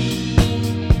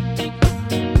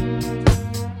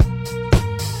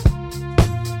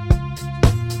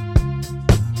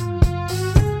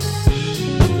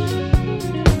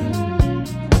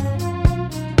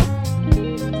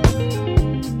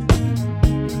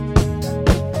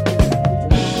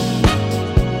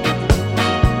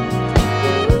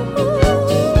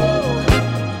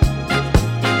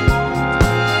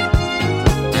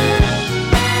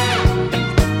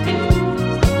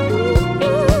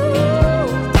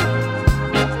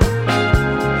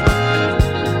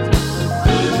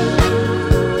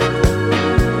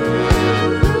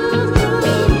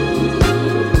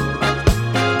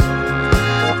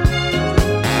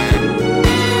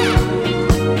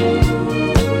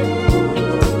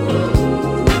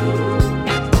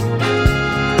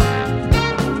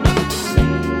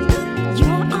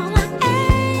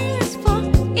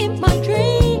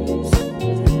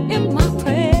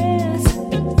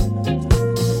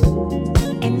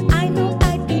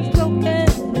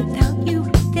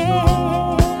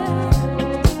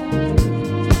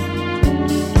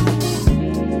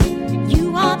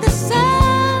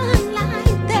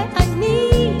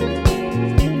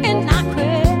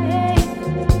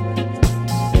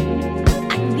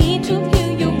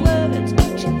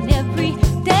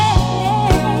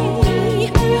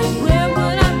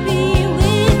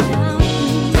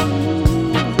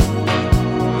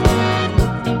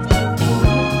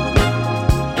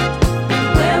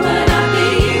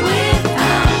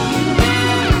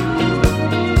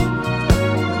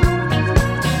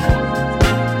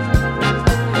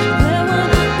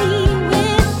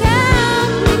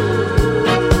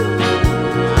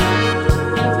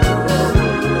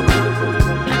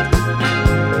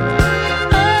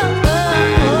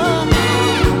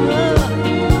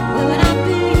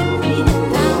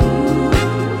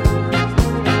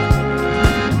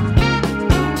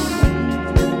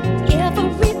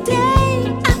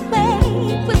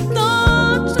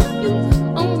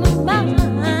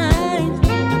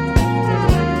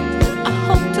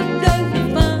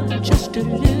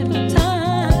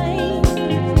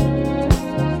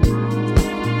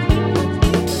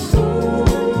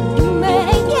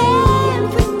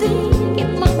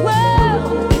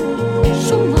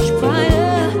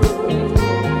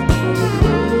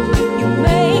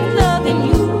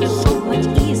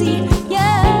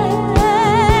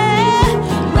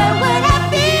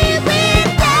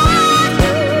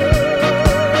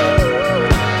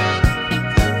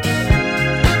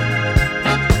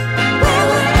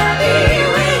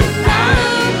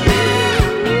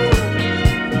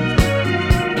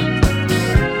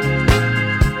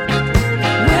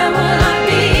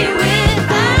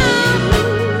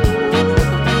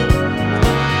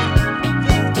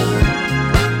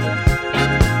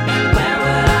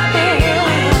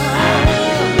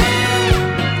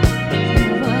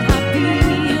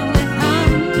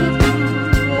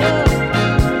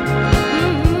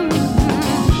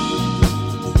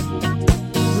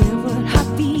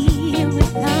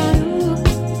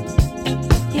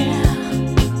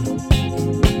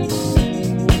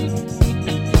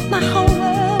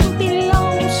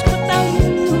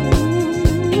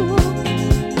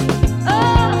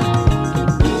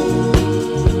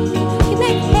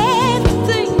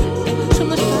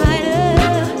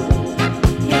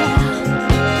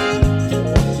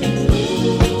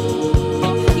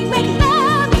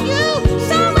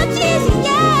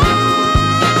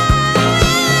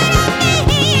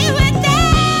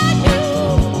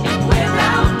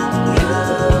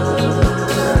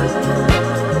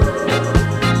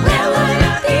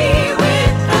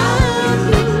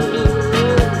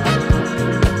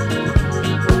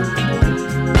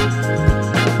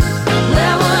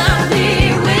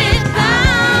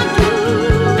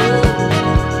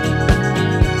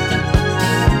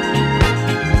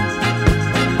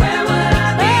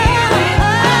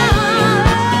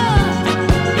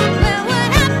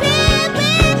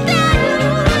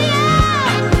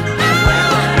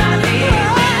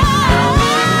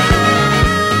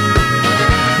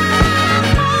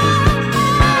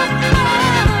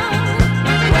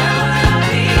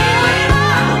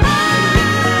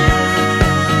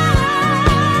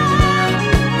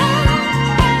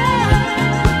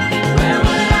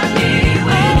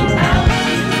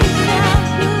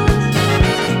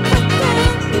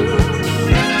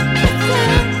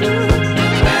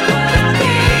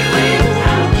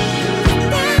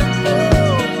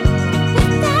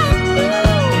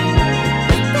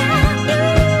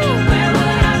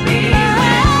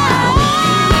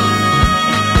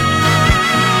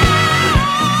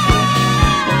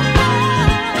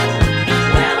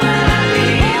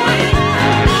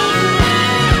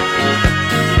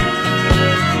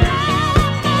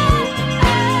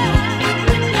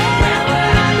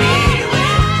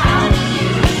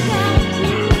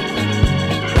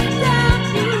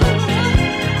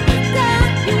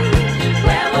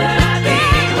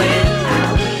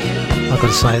 I've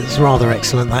got to say, it's rather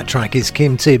excellent. That track is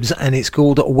Kim Tibbs, and it's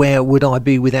called Where Would I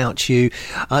Be Without You.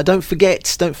 Don't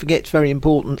forget, very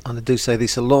important, and I do say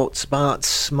this a lot,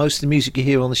 but most of the music you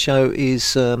hear on the show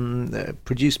is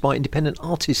produced by independent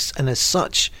artists, and as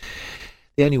such,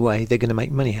 the only way they're going to make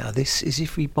money out of this is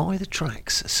if we buy the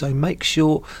tracks. So make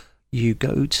sure you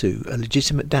go to a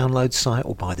legitimate download site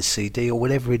or buy the CD or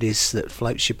whatever it is that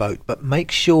floats your boat, but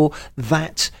make sure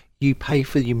that you pay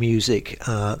for your music.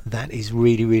 That is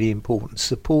really, really important.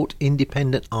 Support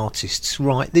independent artists.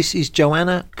 Right, this is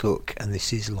Joanna Cook, and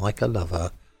this is Like a Lover.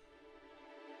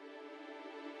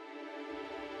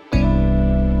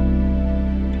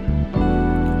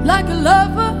 Like a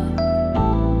lover,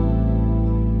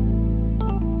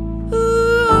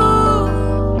 ooh,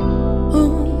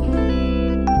 ooh.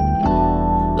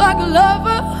 Like a lover,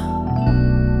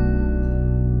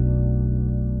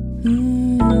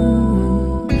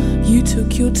 You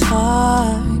took your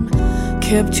time,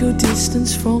 kept your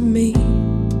distance from me.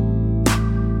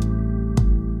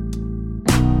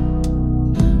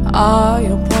 I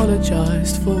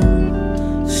apologized for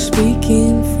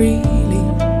speaking freely.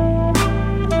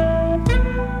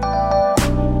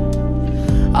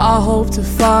 I hope to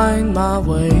find my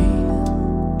way.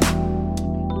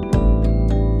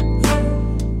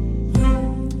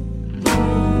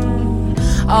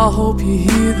 I hope you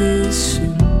hear this soon.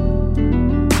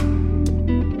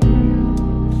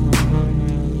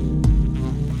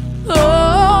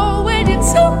 Oh, when you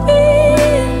took me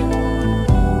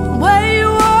where you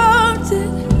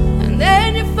wanted, and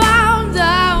then you found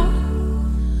out.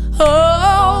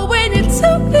 Oh, when you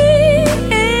took me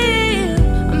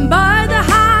by the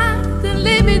hand and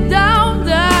laid me down.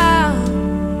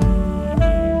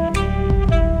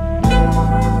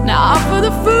 Now for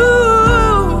the fool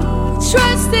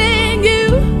trusting you,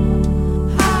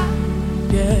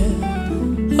 yeah.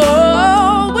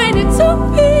 Oh, when you took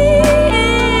me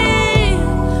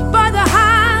by the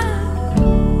hand,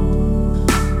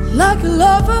 like a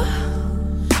lover,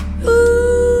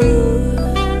 ooh,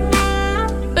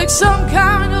 like some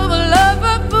kind of a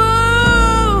lover,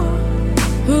 boo,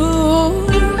 ooh,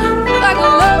 like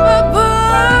a lover, boo,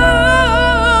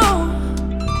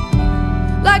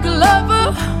 like a lover,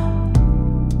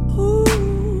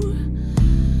 ooh,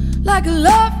 like a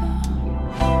lover.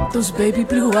 Those baby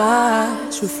blue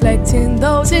eyes reflecting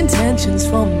those intentions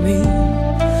from me.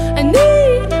 I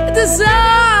need a desire,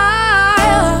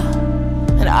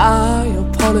 and I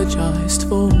apologized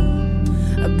for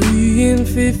being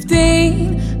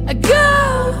 15, a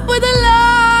girl with a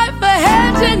life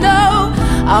ahead, you know.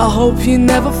 I hope you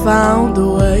never found a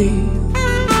way,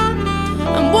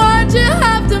 and why'd you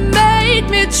have to make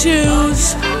me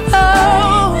choose?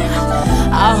 Oh,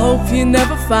 I hope you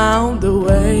never found a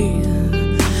way.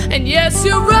 And yes,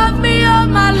 you robbed me of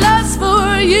my lust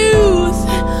for youth.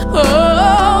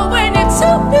 Oh, when you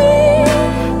took me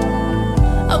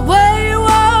where you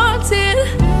wanted,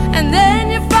 and then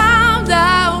you found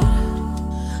out.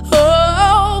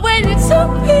 Oh, when you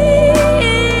took me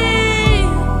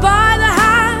by the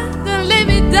hand and laid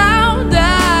me down.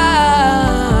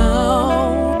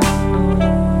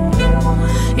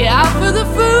 Yeah, for the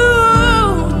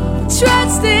fool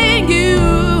trusting you.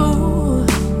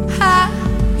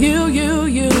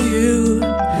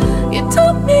 You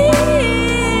took me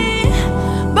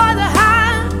by the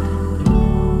hand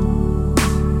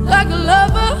like a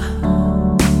lover.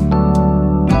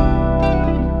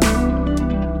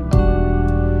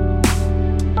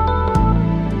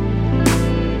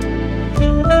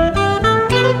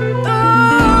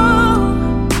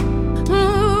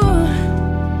 Oh,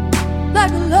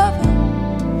 like a lover.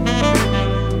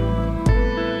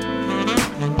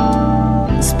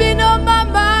 It's been on my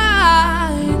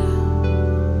mind.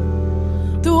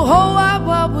 The whole wide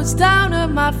world was down at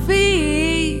my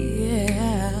feet,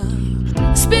 yeah.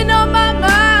 It's been on my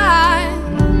mind.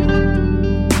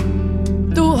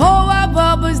 The whole wide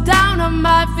world was down on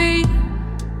my feet.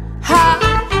 Ha,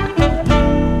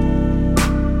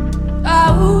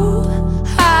 ah, ooh,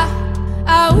 ha,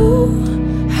 ah,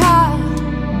 ooh, ha.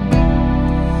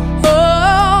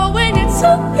 Oh, when you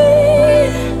took me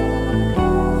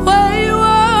where you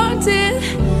wanted,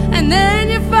 and then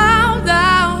you found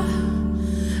out.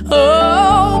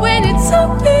 Oh, when you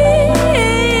took me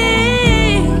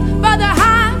by the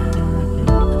hand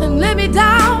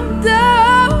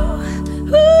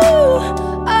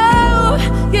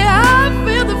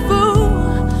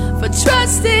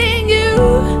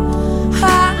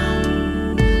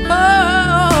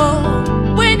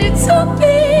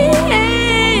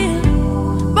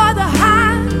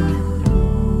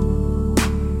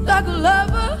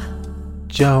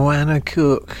Joanna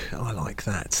Cook. I like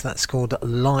that. That's called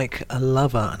Like a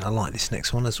Lover, and I like this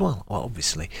next one as well,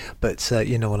 obviously, but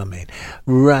you know what I mean.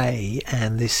 Ray,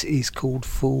 and this is called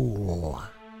Fool.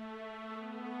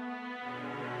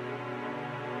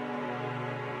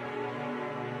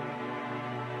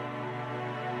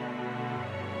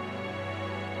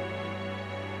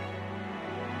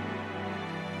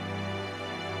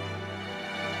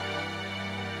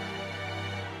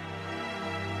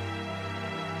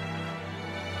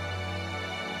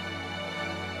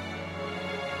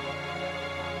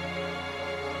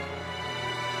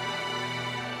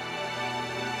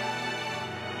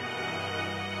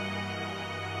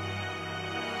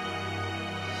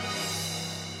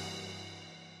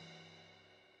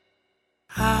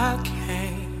 I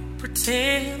can't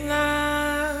pretend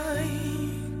like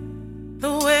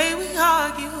the way we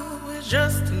argue is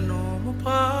just a normal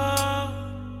part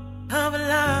of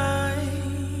life,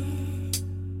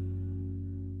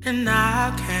 and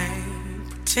I can't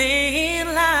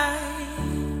pretend like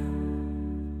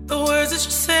the words that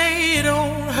you say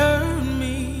don't hurt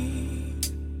me.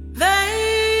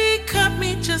 They cut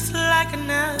me just like a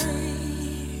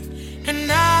knife, and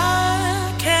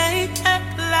I can't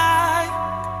act like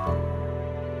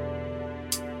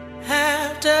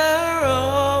after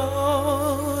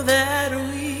all that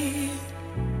we've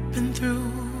been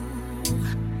through,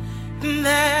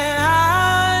 that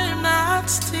I'm not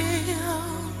still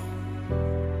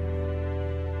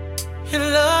in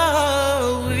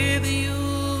love with you.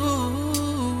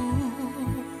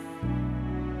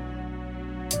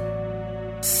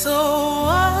 So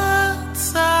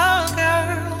what's a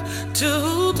girl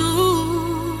to do?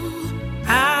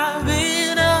 I've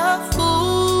been a fool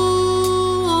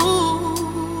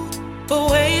for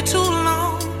way too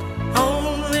long.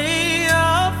 Only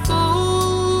a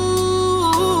fool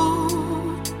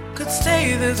could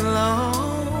stay this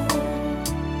long.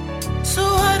 So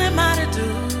what am I to do?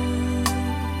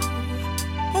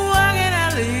 Why can't I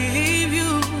leave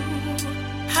you?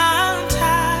 I'm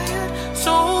tired,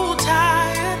 so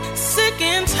tired, sick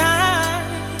and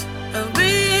tired of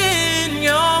being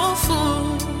your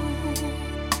fool.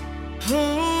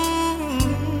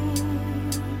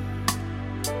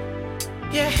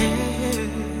 Yeah.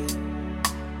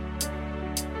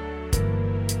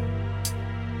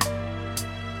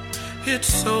 It's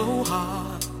so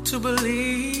hard to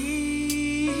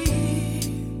believe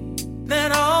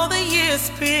that all the years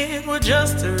spent were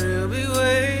just a real big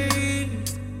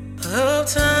waste of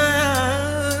time.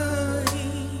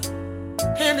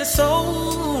 And it's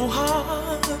so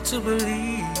hard to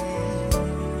believe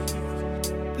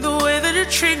the way that you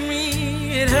treat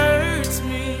me, it hurts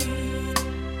me.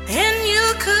 And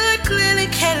you could clearly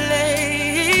care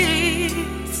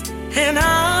less, and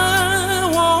I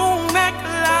won't act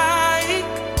like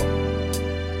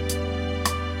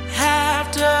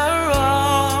after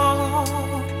all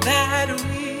that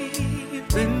we've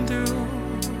been through,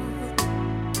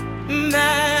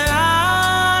 that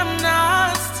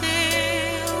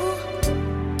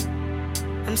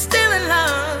I'm still in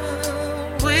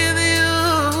love with you.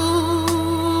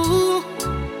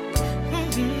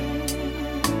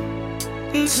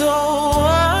 So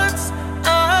what's a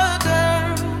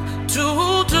girl to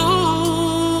do?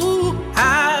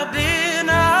 I've been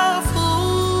a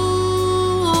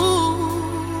fool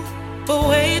for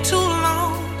way too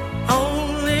long.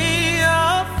 Only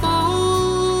a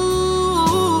fool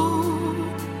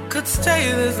could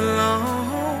stay this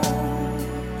long.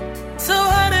 So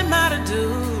what am I to do?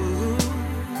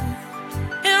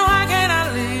 And why can't I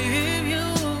leave you?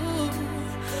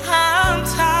 I'm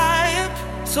tired,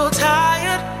 so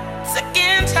tired, sick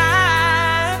and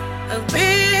tired of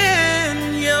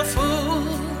being your fool.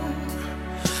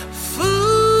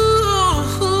 Fool.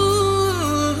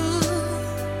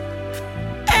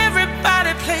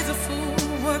 Everybody plays a fool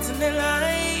once in their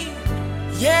life.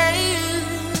 Yeah.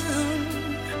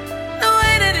 The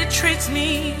way that it treats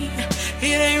me,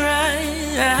 it ain't right.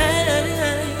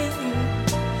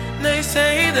 They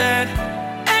say that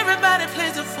everybody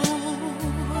plays a fool.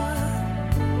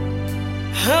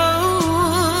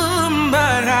 Oh,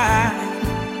 but I'm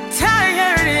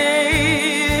tired.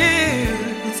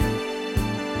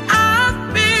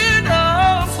 I've been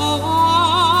a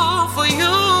fool for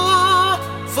you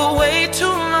for way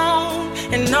too long,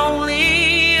 and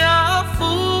only a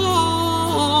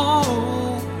fool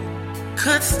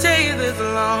could stay this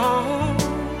long.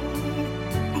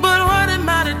 But what am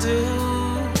I to do?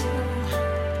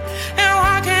 And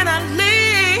why can't I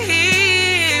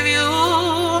leave you?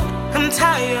 I'm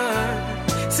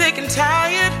tired, sick and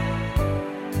tired.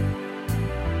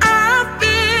 I've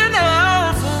been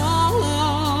a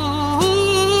fool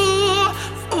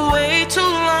for way too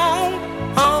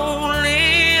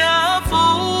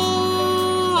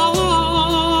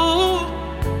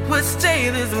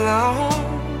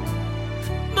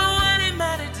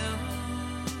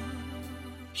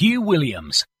Hugh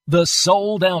Williams, The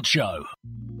Sold Out Show.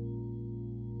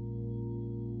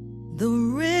 The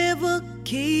river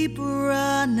keep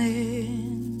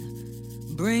running,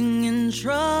 bringing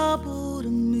trouble to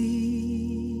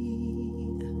me,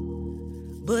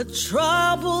 but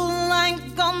trouble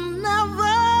ain't gonna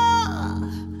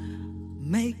never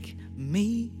make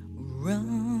me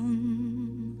run.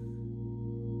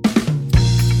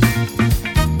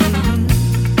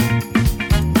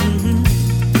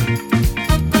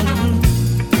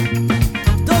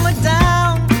 Don't look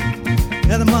down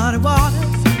at the muddy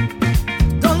waters.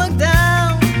 Don't look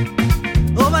down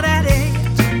over that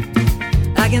edge.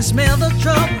 I can smell the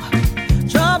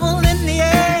trouble in the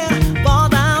air. Fall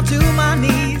down to my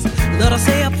knees, let us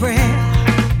say a prayer.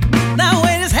 Now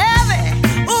when it's heavy,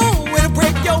 ooh, it'll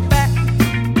break your back.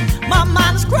 My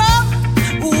mind is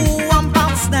crumbling, ooh, I'm about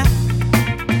to snap.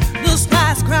 The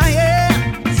sky's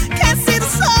crying, can't see the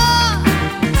sun.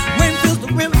 Wind fills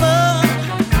the river,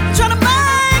 trying to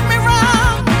make me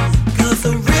run. 'Cause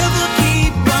the river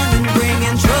keep running,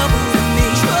 bringing trouble to me.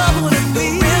 Trouble to me.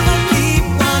 The river keep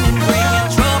running, bringing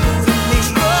trouble to me.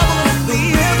 Trouble to me.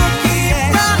 The river keep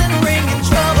running, bringing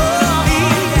trouble to me.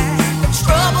 But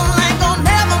trouble ain't gonna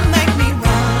never make me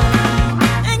run.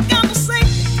 Ain't gonna say,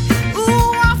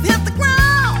 ooh, I've hit the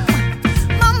ground.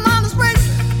 My mind is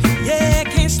racing, yeah,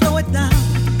 can't slow it down.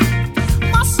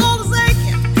 My soul is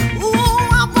aching, ooh,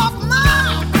 I've walked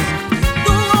miles.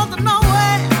 The road to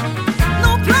nowhere,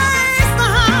 no place to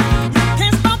hide.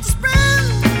 Can't stop to spin,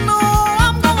 no,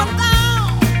 I'm going down.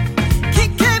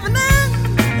 Keep caving in,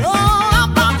 oh,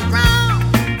 I'm about to drown.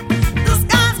 The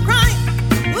sky's crying,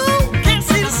 ooh, can't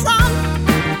see the sun.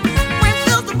 Wind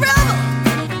fills the river,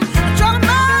 trying to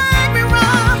make me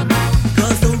run.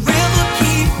 'Cause the river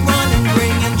keep running,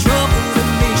 bringing trouble to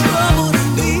me. Trouble to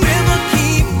me. The river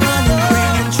keep running,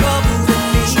 bringing trouble to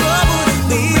me. Trouble to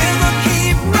me. The river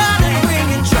keep running,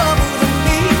 bringing trouble to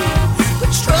me.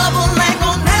 But trouble ain't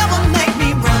gonna never make me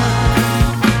run.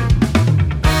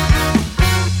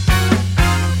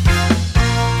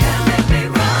 Can make me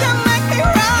run. Can make me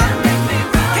run.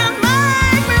 Can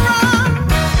make me run.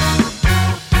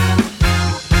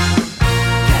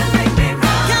 Can make me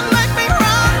run. Can make me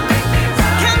run.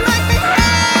 Can make me run.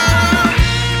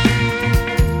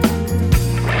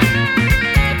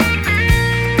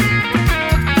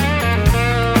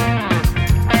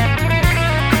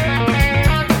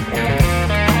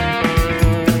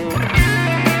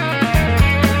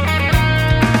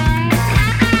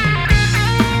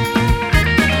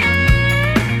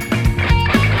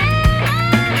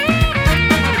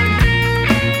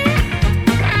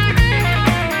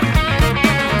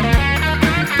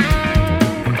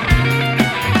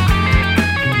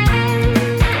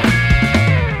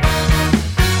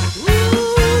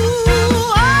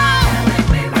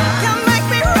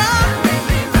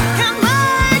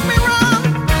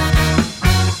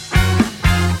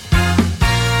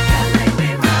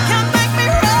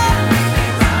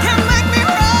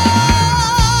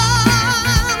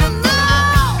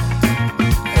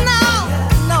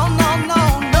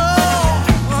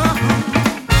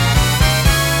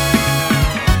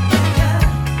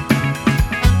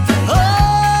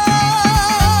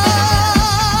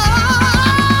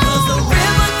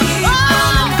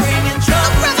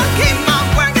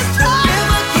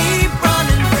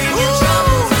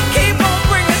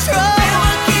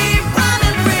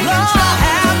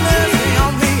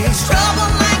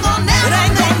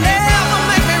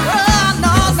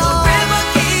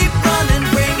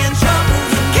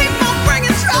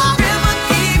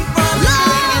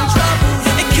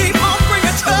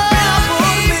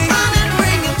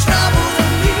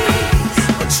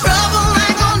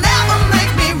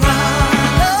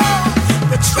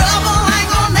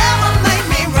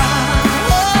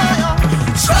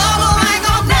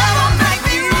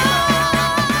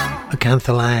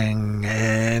 Acantha Lang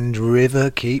and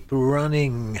River Keep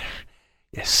Running.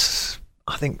 Yes,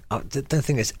 I don't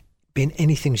think there's been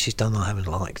anything she's done I haven't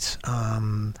liked.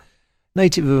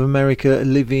 Native of America,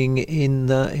 living in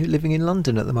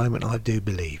London at the moment, I do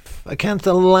believe.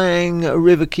 Acantha Lang,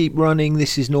 River Keep Running.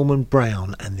 This is Norman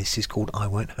Brown, and this is called I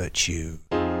Won't Hurt You.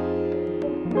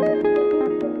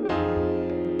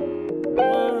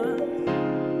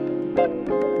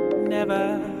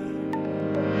 Never.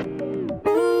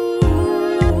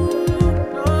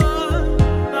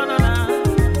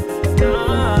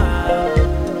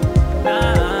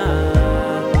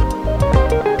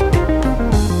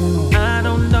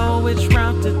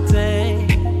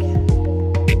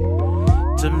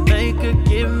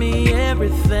 Give me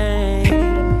everything.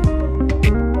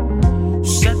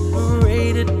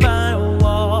 Separated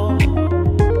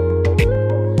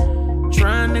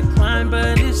to climb,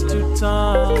 but it's too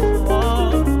tall.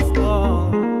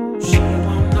 She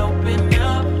won't open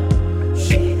up.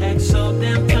 She acts so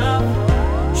damn tough.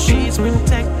 She's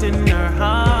protecting her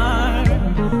heart.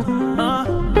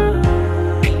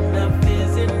 Enough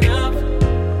is enough.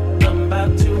 I'm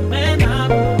about to man up.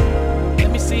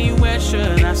 Let me see, where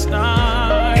should I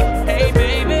start? Hey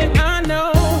baby, I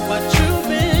know what you've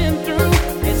been through.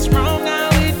 It's wrong how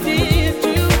it did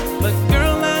you, but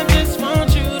girl, I just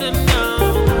want you to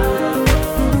know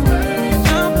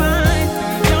I'll fight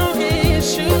your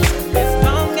issues as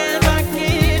long as I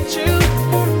get you.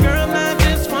 Girl, I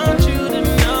just want you to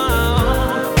know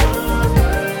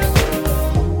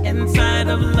inside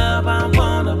of love I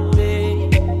wanna be,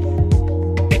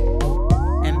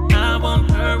 and I want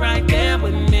her right there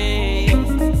with me.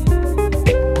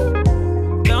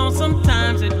 Though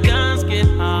sometimes it does get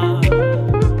hard,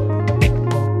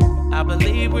 I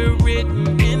believe we're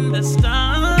written in the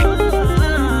stars.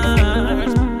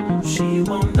 She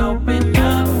won't open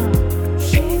up.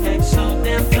 She acts so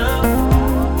damn tough.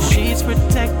 She's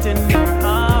protecting her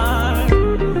heart.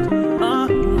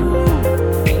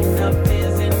 Enough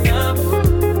is enough.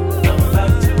 I'm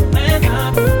about to man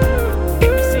up.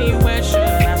 Let me see, where should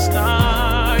I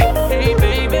start? Hey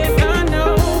baby, I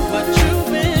know what you've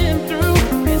been through.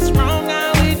 It's wrong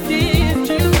how it did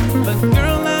you, but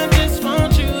girl, I just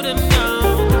want you to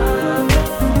know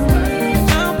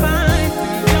I'll fight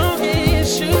your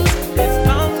issues as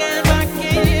long as I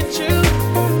get you.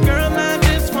 Girl, I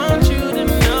just want you to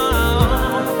know.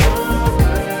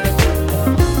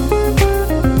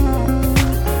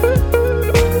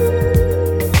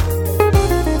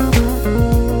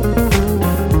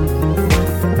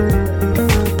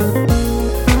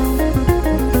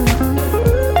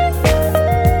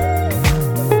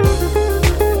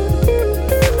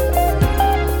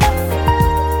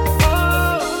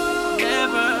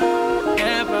 Never,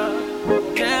 ever,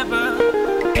 never,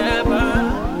 ever.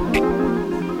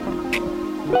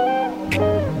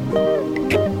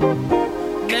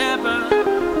 Never,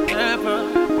 ever,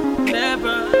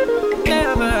 never,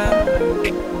 never.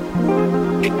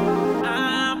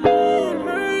 I won't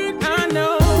hurt. I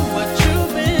know what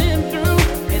you've been through.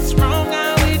 It's wrong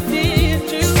how it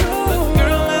did you, but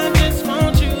girl, I just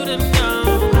want you to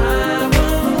know I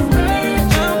won't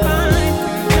hurt. I'll fight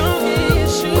your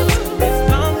issues as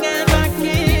long as I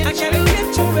get you.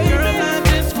 Girl, I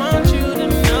just want you to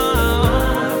know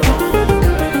I won't hurt you.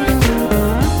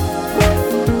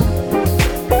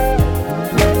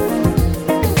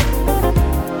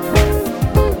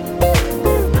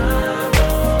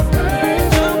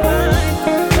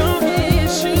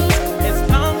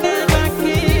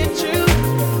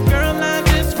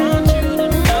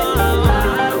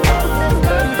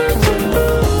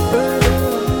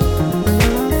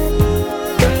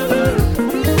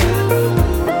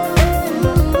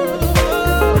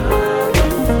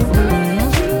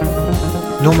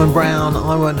 Norman Brown,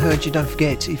 I Won't Hurt You. Don't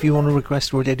forget, if you want to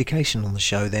request or a dedication on the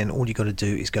show, then all you got to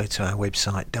do is go to our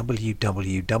website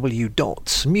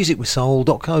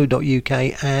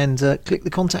www.musicwithsoul.co.uk and click the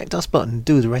contact us button.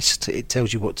 Do the rest, it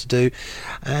tells you what to do,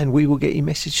 and we will get your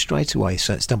message straight away.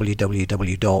 So it's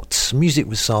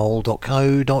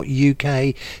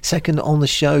www.musicwithsoul.co.uk. Second on the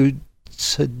show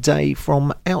today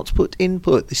from Output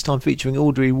Input, this time featuring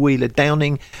Audrey Wheeler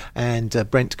Downing and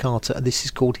Brent Carter. This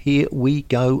is called Here We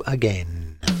Go Again.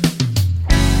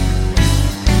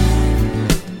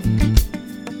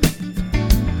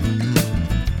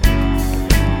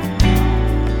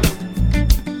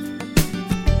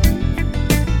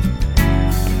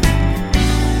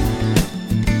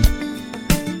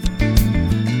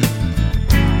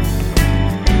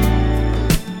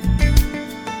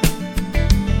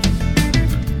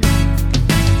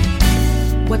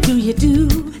 What do you do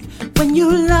when you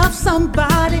love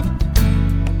somebody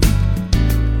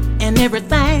and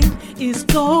everything is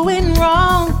going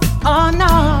wrong? Oh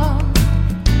no,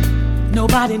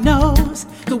 nobody knows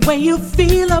the way you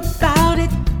feel about it,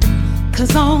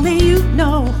 'cause only you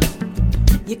know.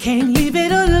 You can't leave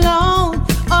it alone.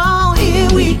 Oh, here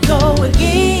we go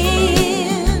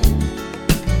again.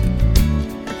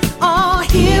 Oh,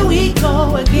 here we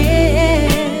go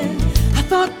again. I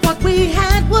thought what we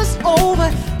had was over.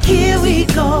 Here we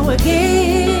go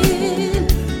again.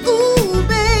 Ooh,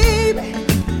 baby,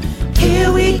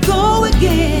 here we go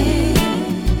again.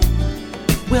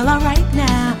 Well, alright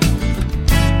now.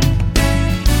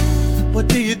 What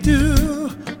do you do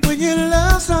when you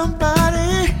love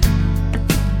somebody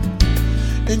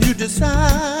and you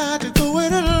decide to go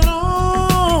it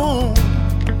alone?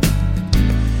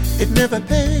 It never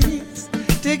pays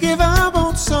to give up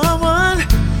on someone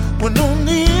when on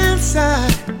the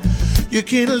inside you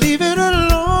can't leave it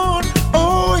alone.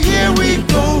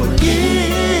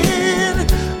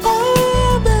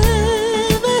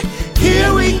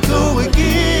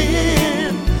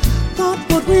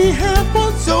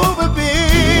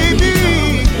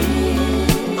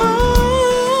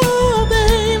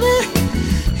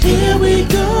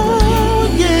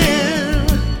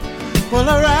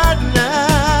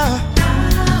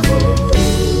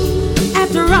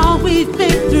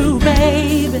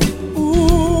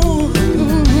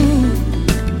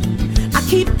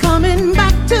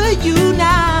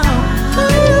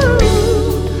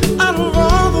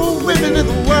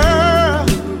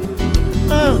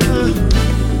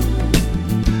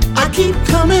 keep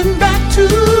coming back to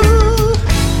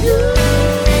you.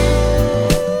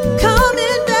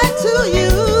 Coming back to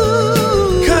you.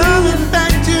 Coming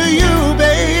back to you,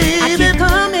 baby. I keep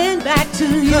coming back to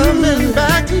you. Coming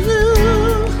back to you.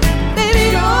 Baby,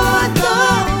 you're the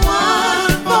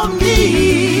one for me.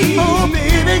 Oh,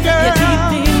 baby girl. You keep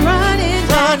me running,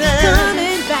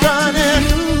 coming back to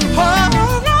you. Oh,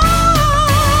 no.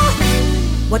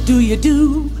 What do you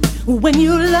do when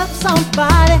you love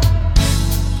somebody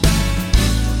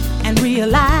and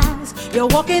realize you're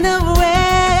walking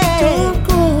away? Don't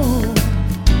go.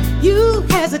 You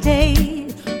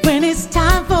hesitate when it's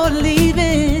time for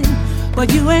leaving,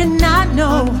 but you and I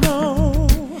know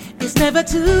it's never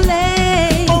too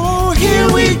late. Oh, here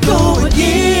we go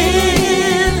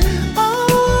again.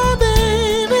 Oh,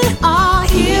 baby. Oh,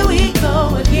 here we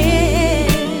go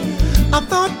again. I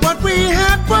thought what we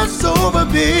had was over,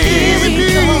 baby. Here we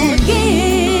go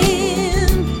again.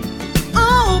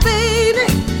 Oh, baby.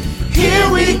 Here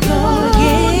we go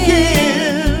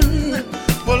again.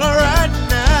 Well, all right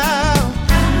now.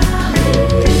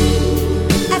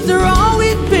 After all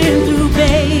we've been through,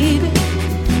 baby,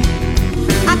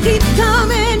 I keep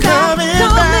coming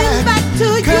back to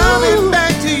you. Coming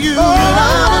back to you. Oh.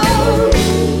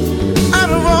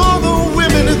 Out of all the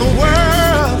women in the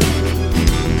world,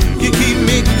 you keep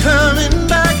me coming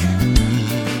back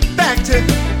to you.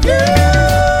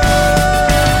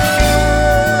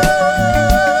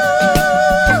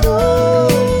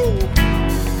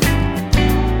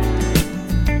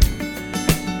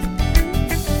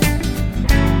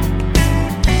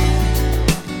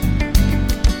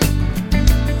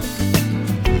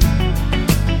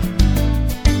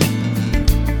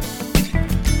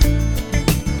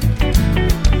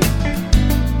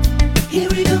 Here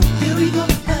we go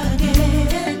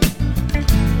again.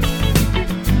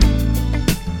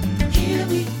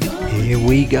 Here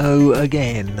we go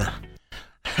again.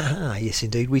 Yes,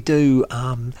 indeed, we do.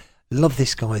 Love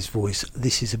this guy's voice.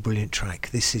 This is a brilliant track.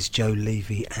 This is Joe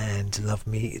Levy and Love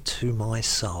Me to My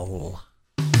Soul.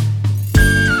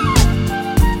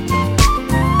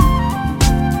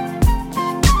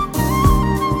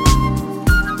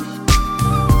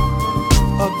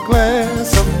 A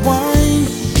glass of wine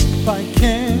by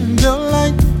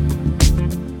candlelight.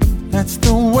 That's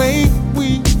the way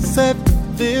we set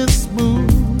this mood.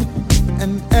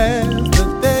 And as the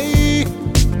day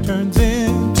turns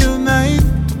into night,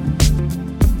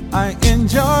 I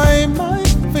enjoy my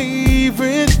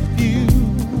favorite view.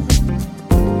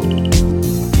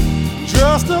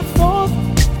 Just a thought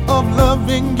of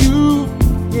loving you,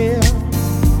 yeah.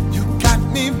 You got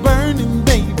me burning,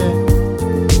 baby,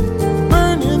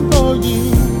 burning for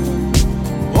you.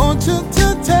 Want you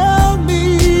to tell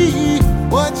me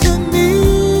what you need.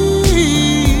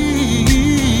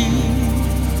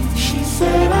 She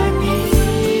said I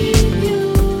need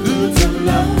you to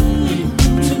love me,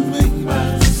 to make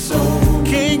my soul.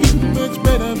 Can't get much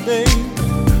better, babe,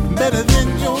 better than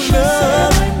your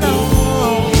love. No.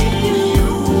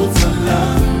 You to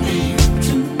love me,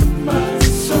 to my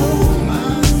soul,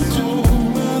 my soul,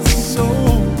 my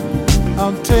soul.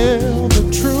 I'll tell the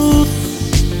truth,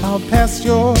 I'll pass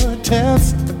your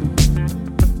test.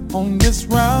 On this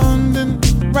round and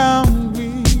round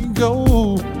we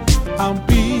go. I'll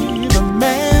be the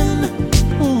man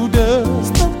who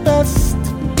does the best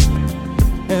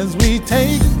as we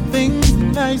take things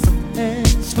nice and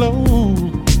slow.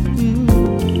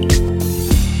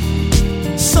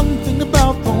 Something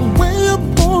about the way you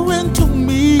pour into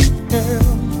me, girl.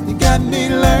 You got me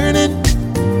learning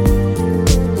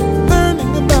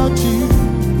about you.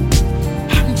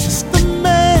 I'm just a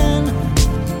man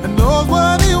and knows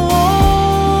what he wants.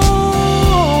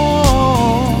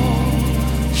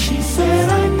 She said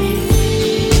I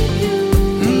need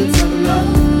you to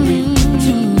love me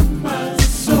to my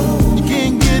soul. You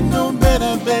can't get no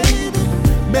better, baby,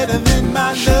 better than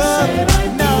my love.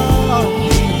 No.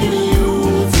 You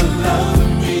to love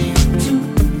me to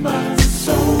my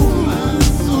soul, my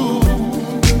soul.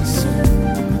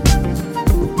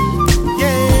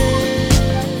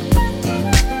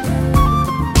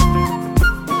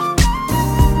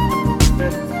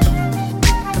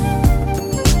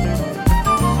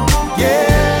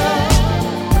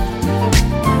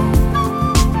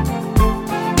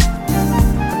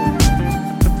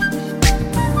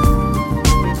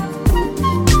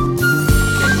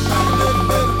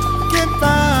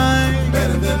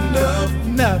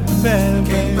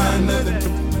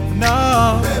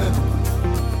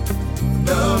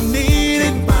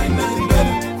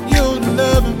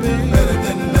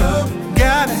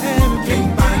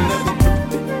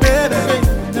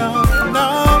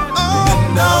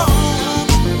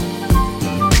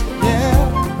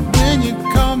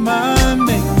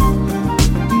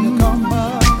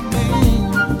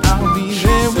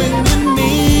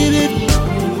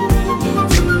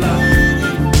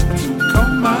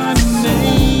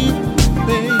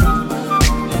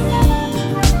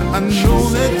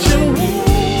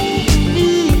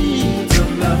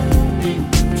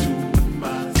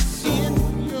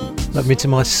 Love me to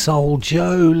my soul,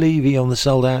 Joe Levy on the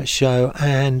Sold Out Show,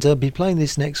 and I'll be playing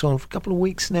this next one for a couple of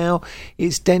weeks now.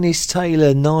 It's Dennis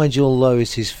Taylor, Nigel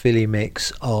Lowis's Philly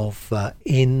mix of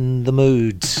In the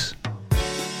Moods.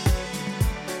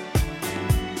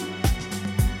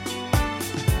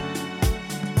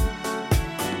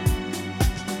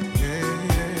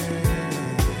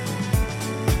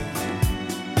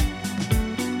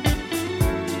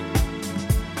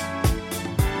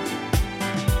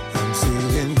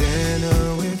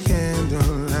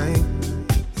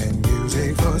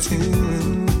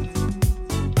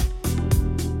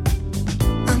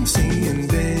 I'm seeing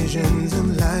visions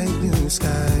of light blue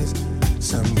skies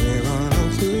somewhere on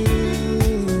a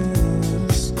cruise.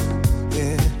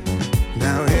 Yeah.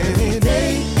 Now any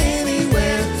day,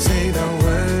 anywhere, say the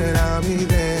word, I'll be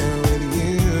there with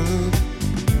you.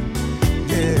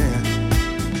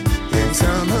 Yeah. In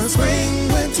summer,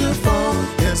 spring, winter, fall,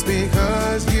 just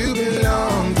because you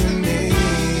belong to me.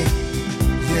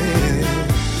 Yeah.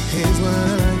 Here's what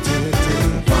I like to do.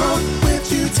 Walk with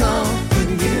you, talk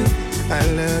with you. I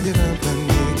love you company.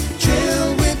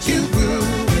 Chill with you,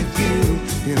 groove with you.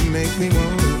 You make me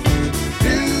want to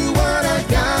do what I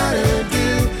gotta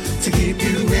do to keep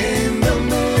you in the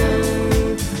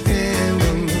mood, in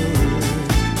the mood.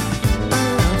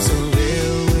 I'm so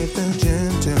real with a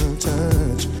gentle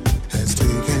touch has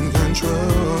taken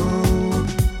control.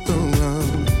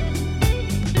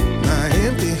 My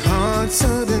empty heart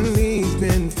suddenly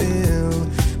been filled.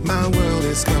 My world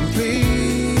is complete.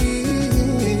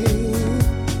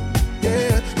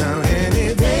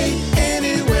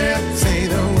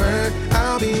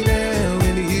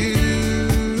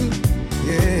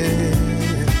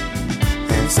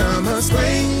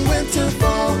 Spring, winter,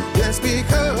 fall, just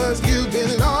because you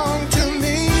belong to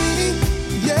me,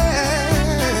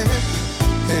 yeah.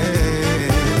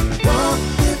 Walk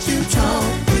with you, talk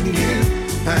with you,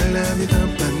 I love your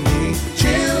company.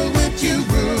 Chill with you,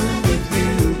 groove with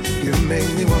you, you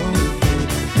make me want to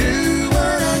do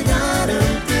what I gotta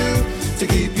do to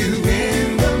keep you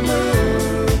in the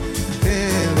mood,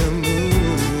 in the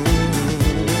mood.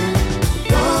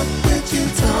 Walk with you,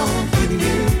 talk with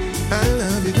you, I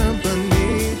love your company.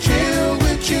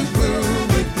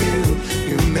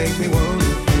 Make me want to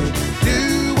do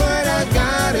what I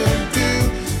gotta do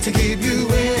to keep you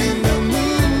in the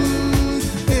mood,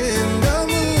 in the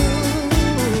mood,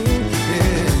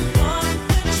 yeah. Walk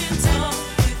with you, talk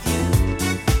with you,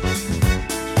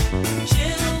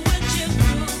 chill with you,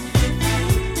 groove with you,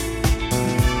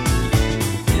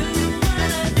 do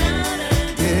what I gotta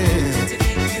do to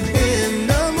keep you in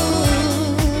the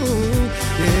mood,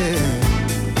 yeah.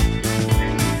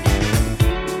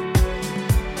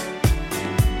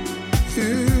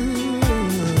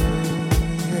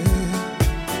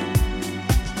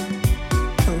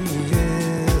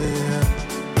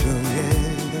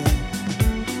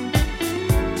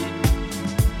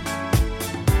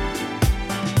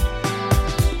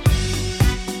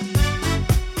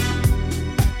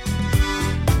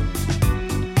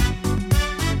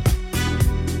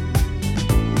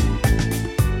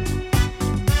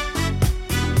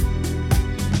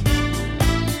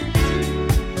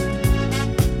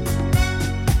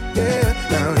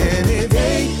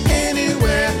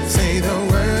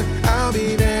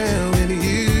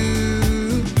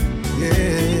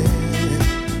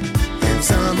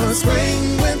 Spring,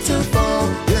 winter, fall,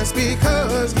 just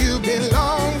because you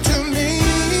belong to me,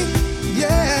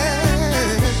 yeah.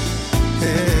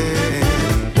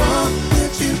 Walk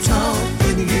with you, talk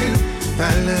with you, I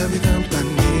love your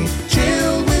company.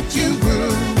 Chill with you,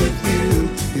 groove with you,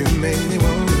 you make me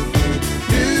want to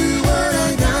do what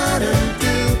I gotta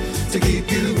do to keep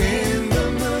you in the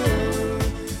mood,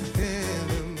 in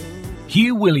the mood.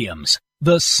 Hugh Williams,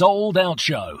 The Sold Out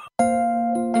Show.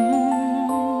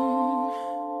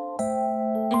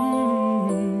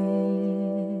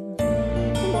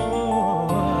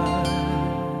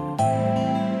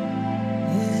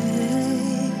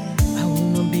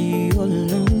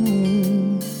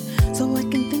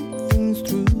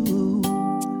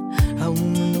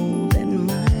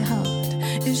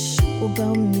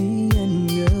 About me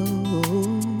and you,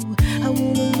 I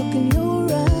wanna look in your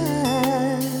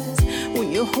eyes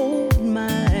when you hold my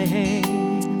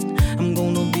hand. I'm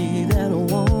gonna be that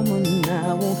woman.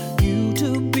 I want you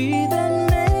to be that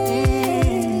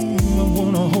man. I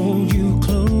wanna hold you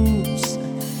close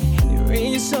and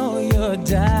erase all your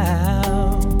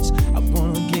doubts. I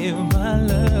wanna give my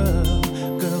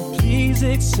love, girl. Please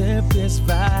accept this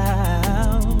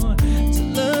vow to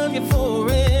love you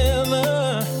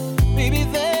forever. Baby,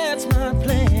 that's my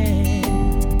plan,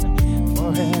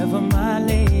 forever my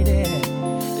lady,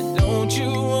 don't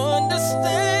you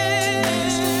understand?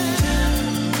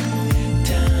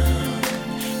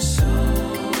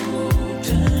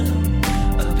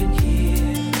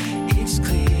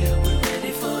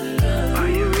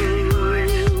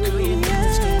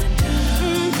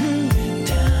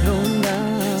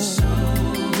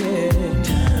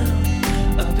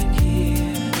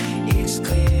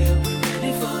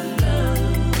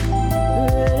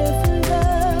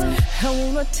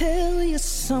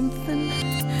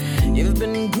 You've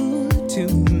been good to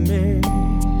me.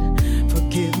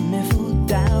 Forgive me for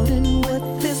doubting what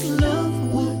this love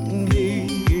would be.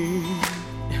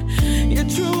 You're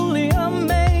truly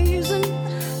amazing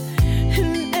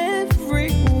in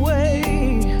every way.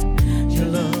 Your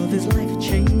love is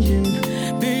life-changing.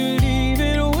 Believe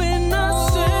it when I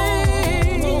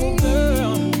say, oh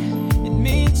girl, it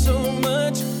means so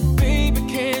much. Baby,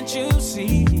 can't you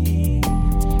see?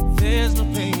 There's no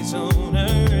place on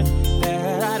earth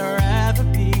that I'd rather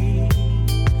be.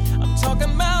 I'm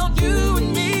talking about you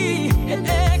and me in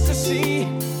ecstasy.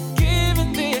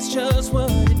 Giving this just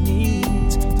what it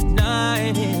needs.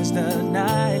 Tonight is the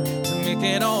night to make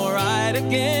it all right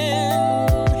again.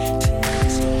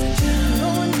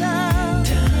 Going down,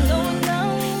 going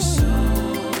down, so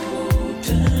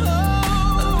down.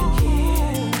 Up in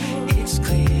here, it's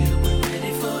clear we're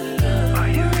ready for love. Are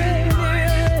you ready for it?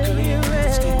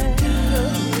 It's going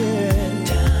down,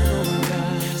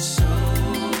 down, so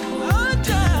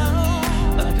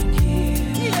down. Up in here,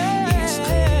 it's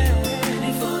clear we're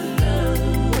ready for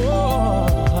love.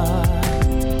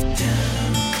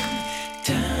 Down,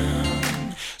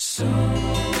 down, so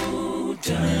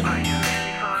down. Are you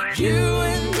ready for it? You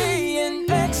and me in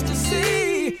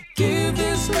ecstasy. Give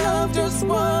this love just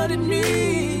what it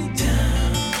needs.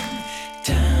 Down,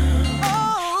 down,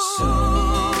 so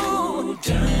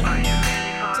down. Are you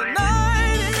ready for it?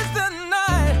 Tonight is the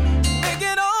night. Make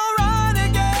it all right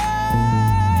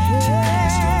again.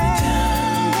 It's going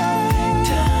down,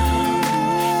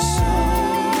 down, so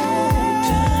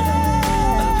down.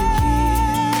 Up in here,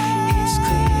 it's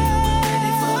clear we're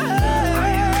ready for love.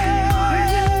 Are you ready for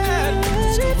it?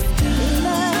 It's going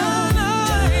down,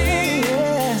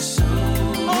 down, so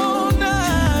all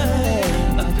night.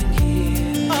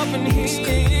 Up in here, it's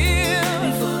clear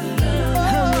ready for love.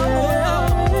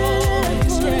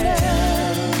 It's going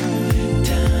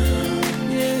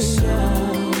down, so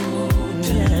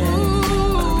down.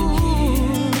 Up in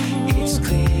here, it's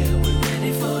clear we're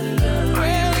ready for love.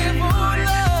 Ready for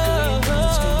love.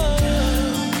 It's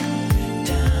going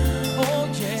down, oh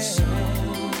yeah.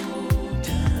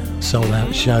 Sold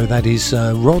Out Show. That is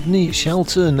Rodney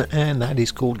Shelton, and that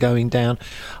is called Going Down.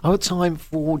 Our time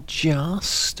for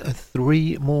just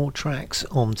 3 more tracks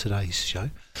on today's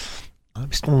show.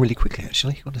 It's gone really quickly,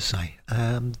 actually, got to say.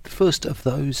 The first of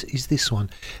those is this one.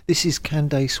 This is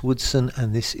Candace Woodson,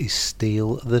 and this is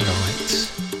Steal the Night.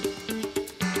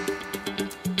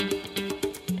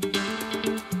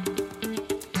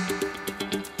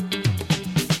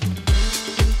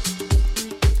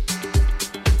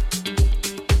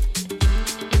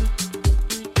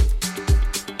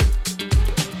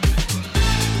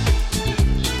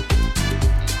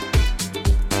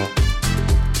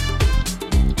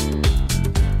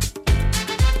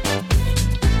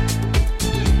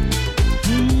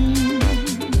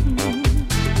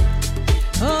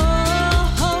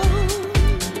 Oh,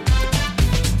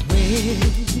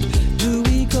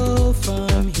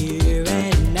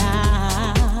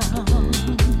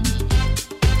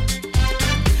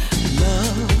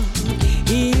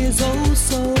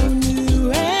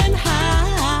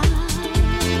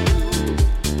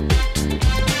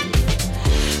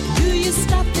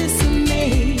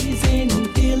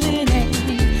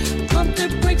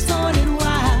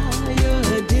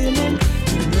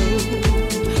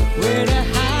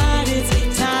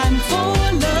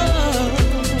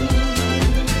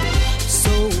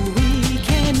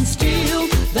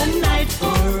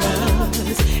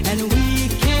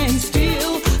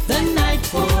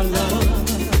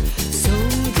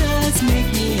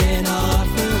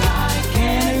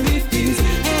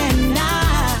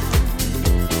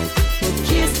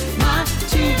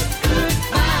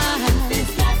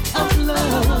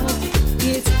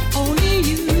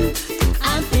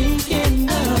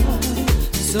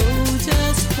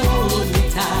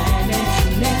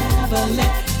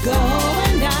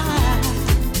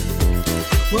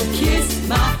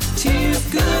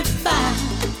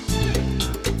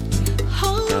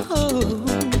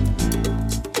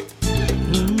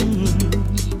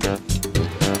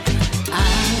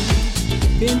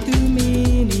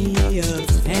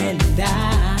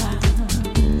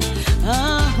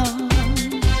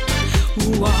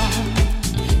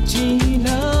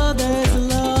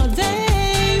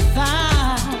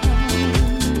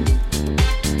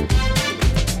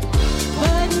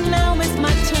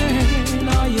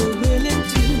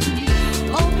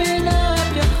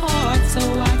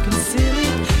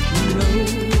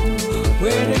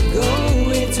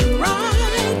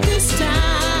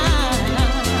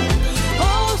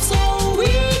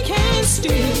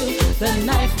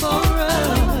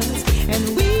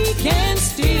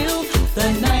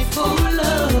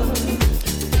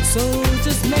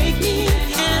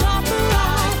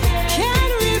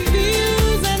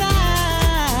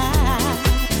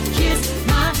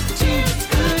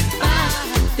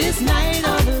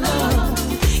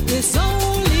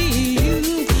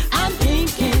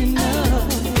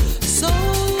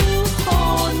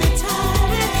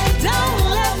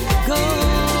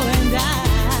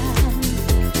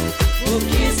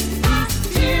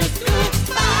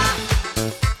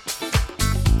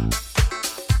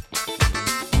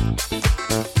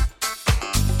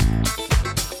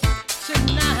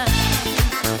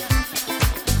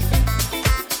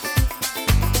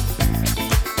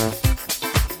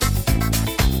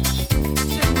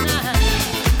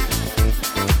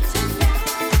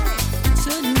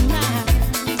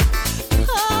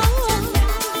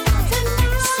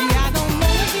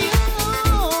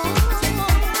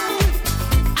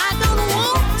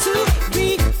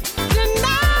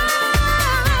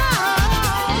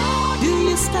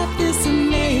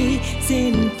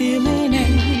 feeling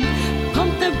and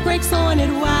pump the brakes on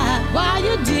it while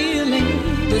you're dealing.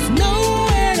 There's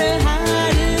nowhere to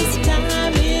hide. It's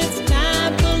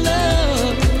time for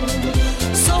love.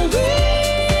 So we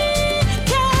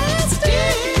can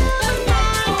steal the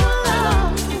night for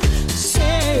love.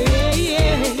 Say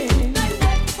yeah.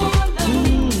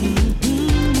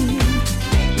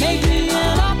 Make me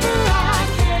an opera.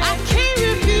 I can't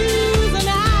refuse a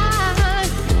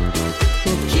night.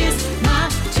 Well, kiss my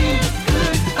cheek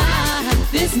goodbye.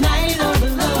 This night of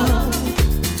love.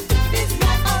 This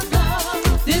night of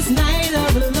love. This night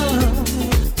of love.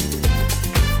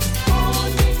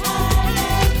 Hold me tight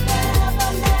and never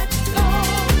let go.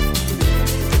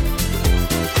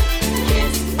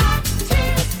 Kiss my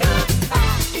cheek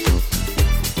goodbye.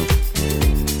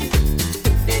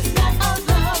 This night of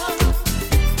love.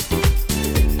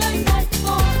 The night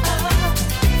for love.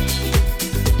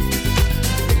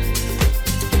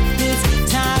 It's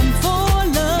time for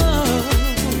love.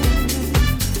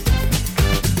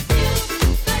 Feel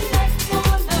the night for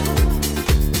love.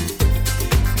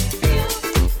 Feel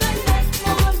the night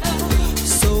for love.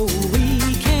 So we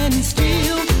can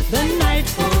steal the night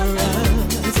for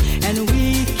us, and we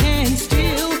can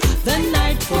steal the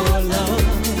night for love.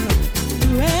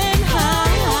 And high.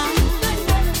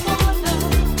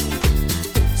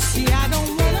 See, I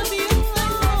don't wanna be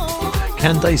alone.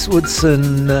 Candace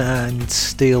Woodson and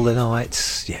Steal the Night.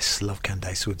 Yes, love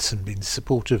Candace Woodson. Been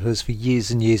supportive of hers for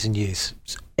years and years and years.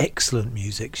 It's excellent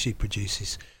music she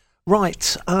produces.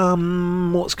 Right,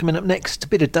 what's coming up next? A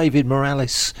bit of David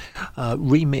Morales,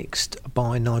 remixed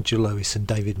by Nigel Lewis and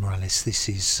David Morales. This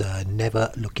is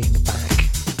Never Looking Back.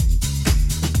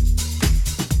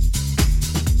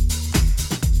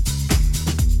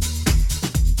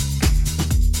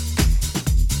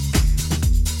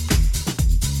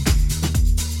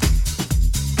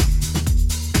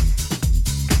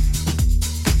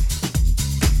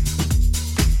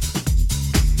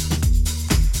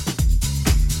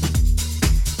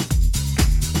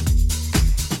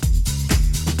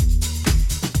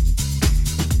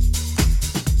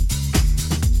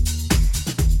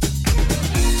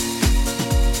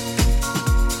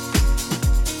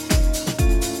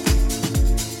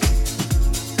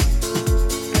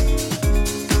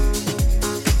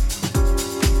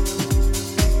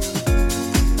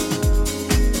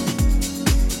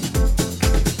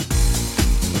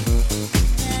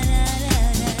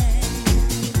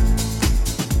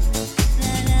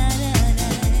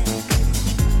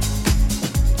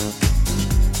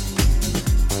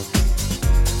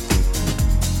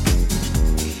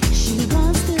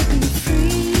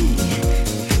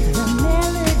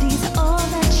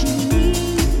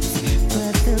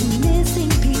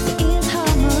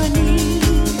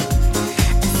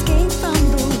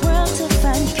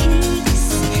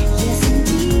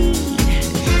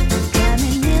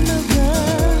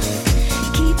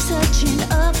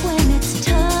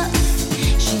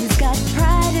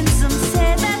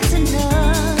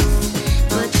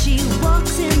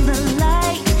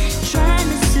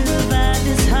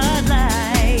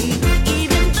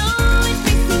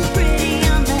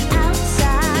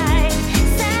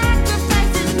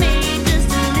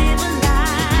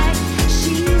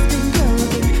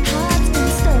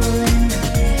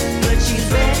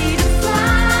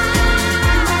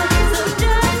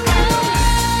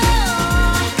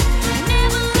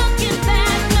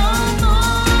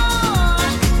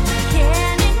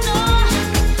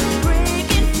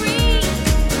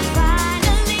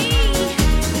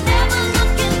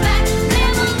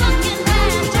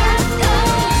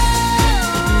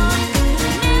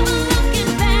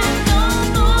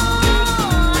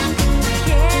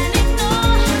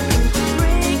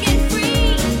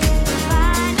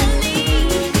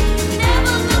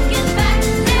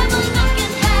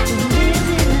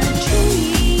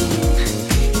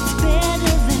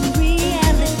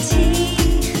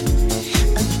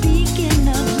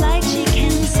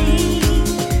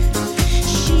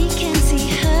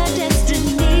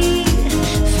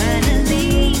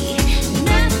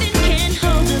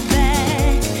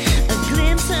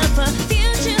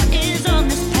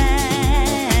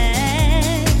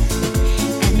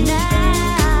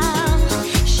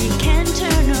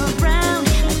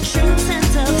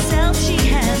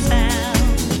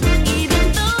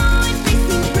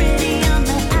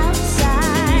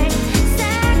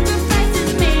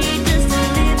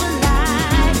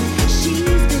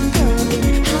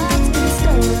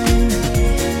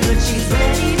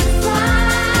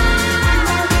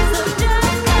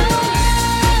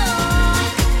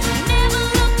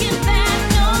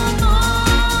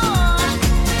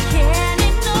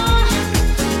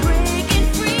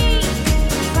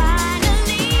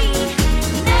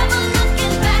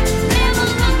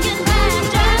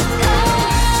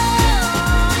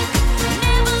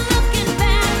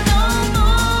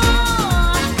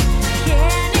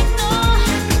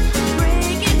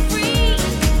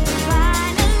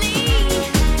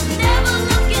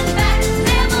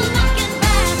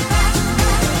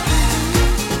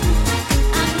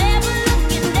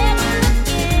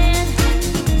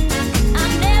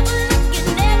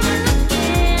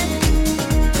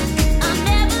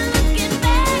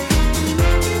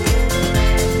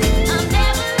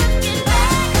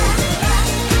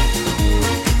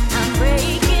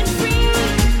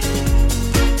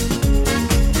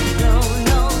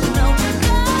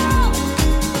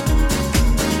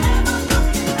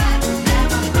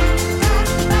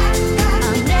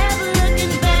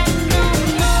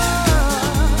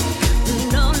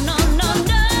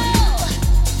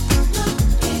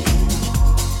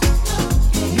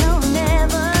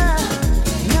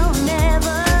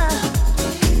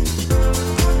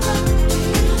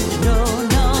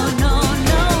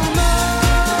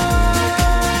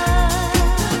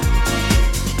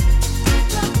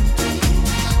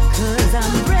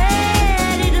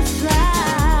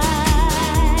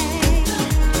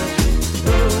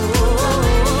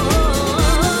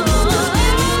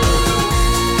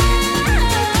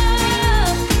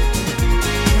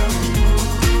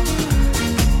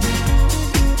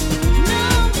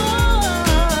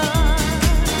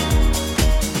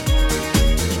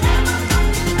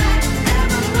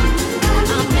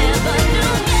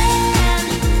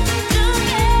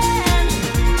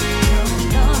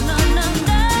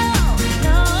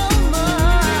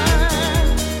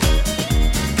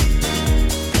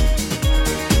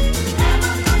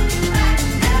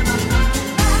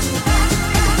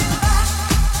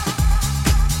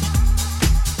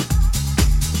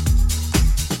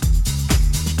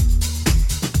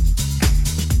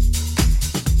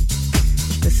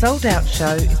 Sold Out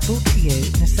Show is brought to you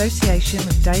in association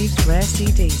with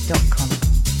Dave'sRareCDs.com.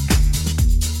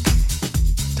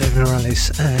 Dave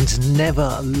Morales and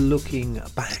Never Looking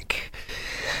Back.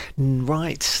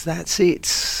 Right, that's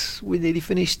it. We nearly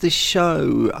finished the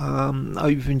show. I hope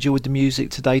you've enjoyed the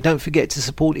music today. Don't forget to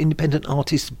support independent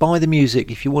artists. Buy the music.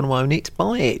 If you want to own it,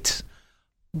 buy it.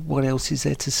 What else is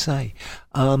there to say?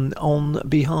 On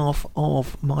behalf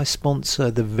of my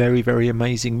sponsor, the very, very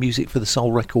amazing Music for the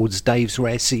Soul Records,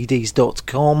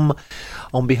 Dave'sRareCDs.com,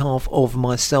 on behalf of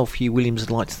myself, Hugh Williams,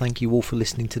 I'd like to thank you all for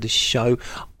listening to the show.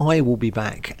 I will be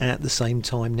back at the same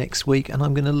time next week, and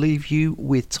I'm going to leave you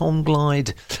with Tom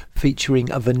Glide featuring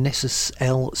Vanessa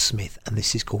L. Smith, and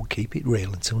this is called Keep It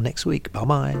Real. Until next week,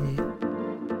 bye-bye.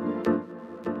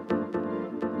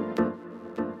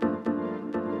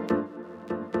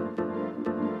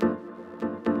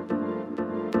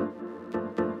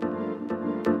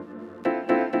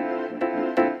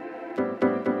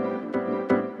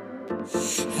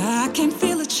 I can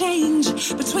feel a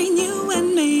change between you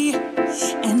and me,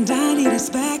 and I need us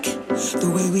back the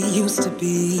way we used to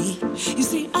be. You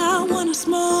see, I want us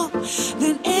more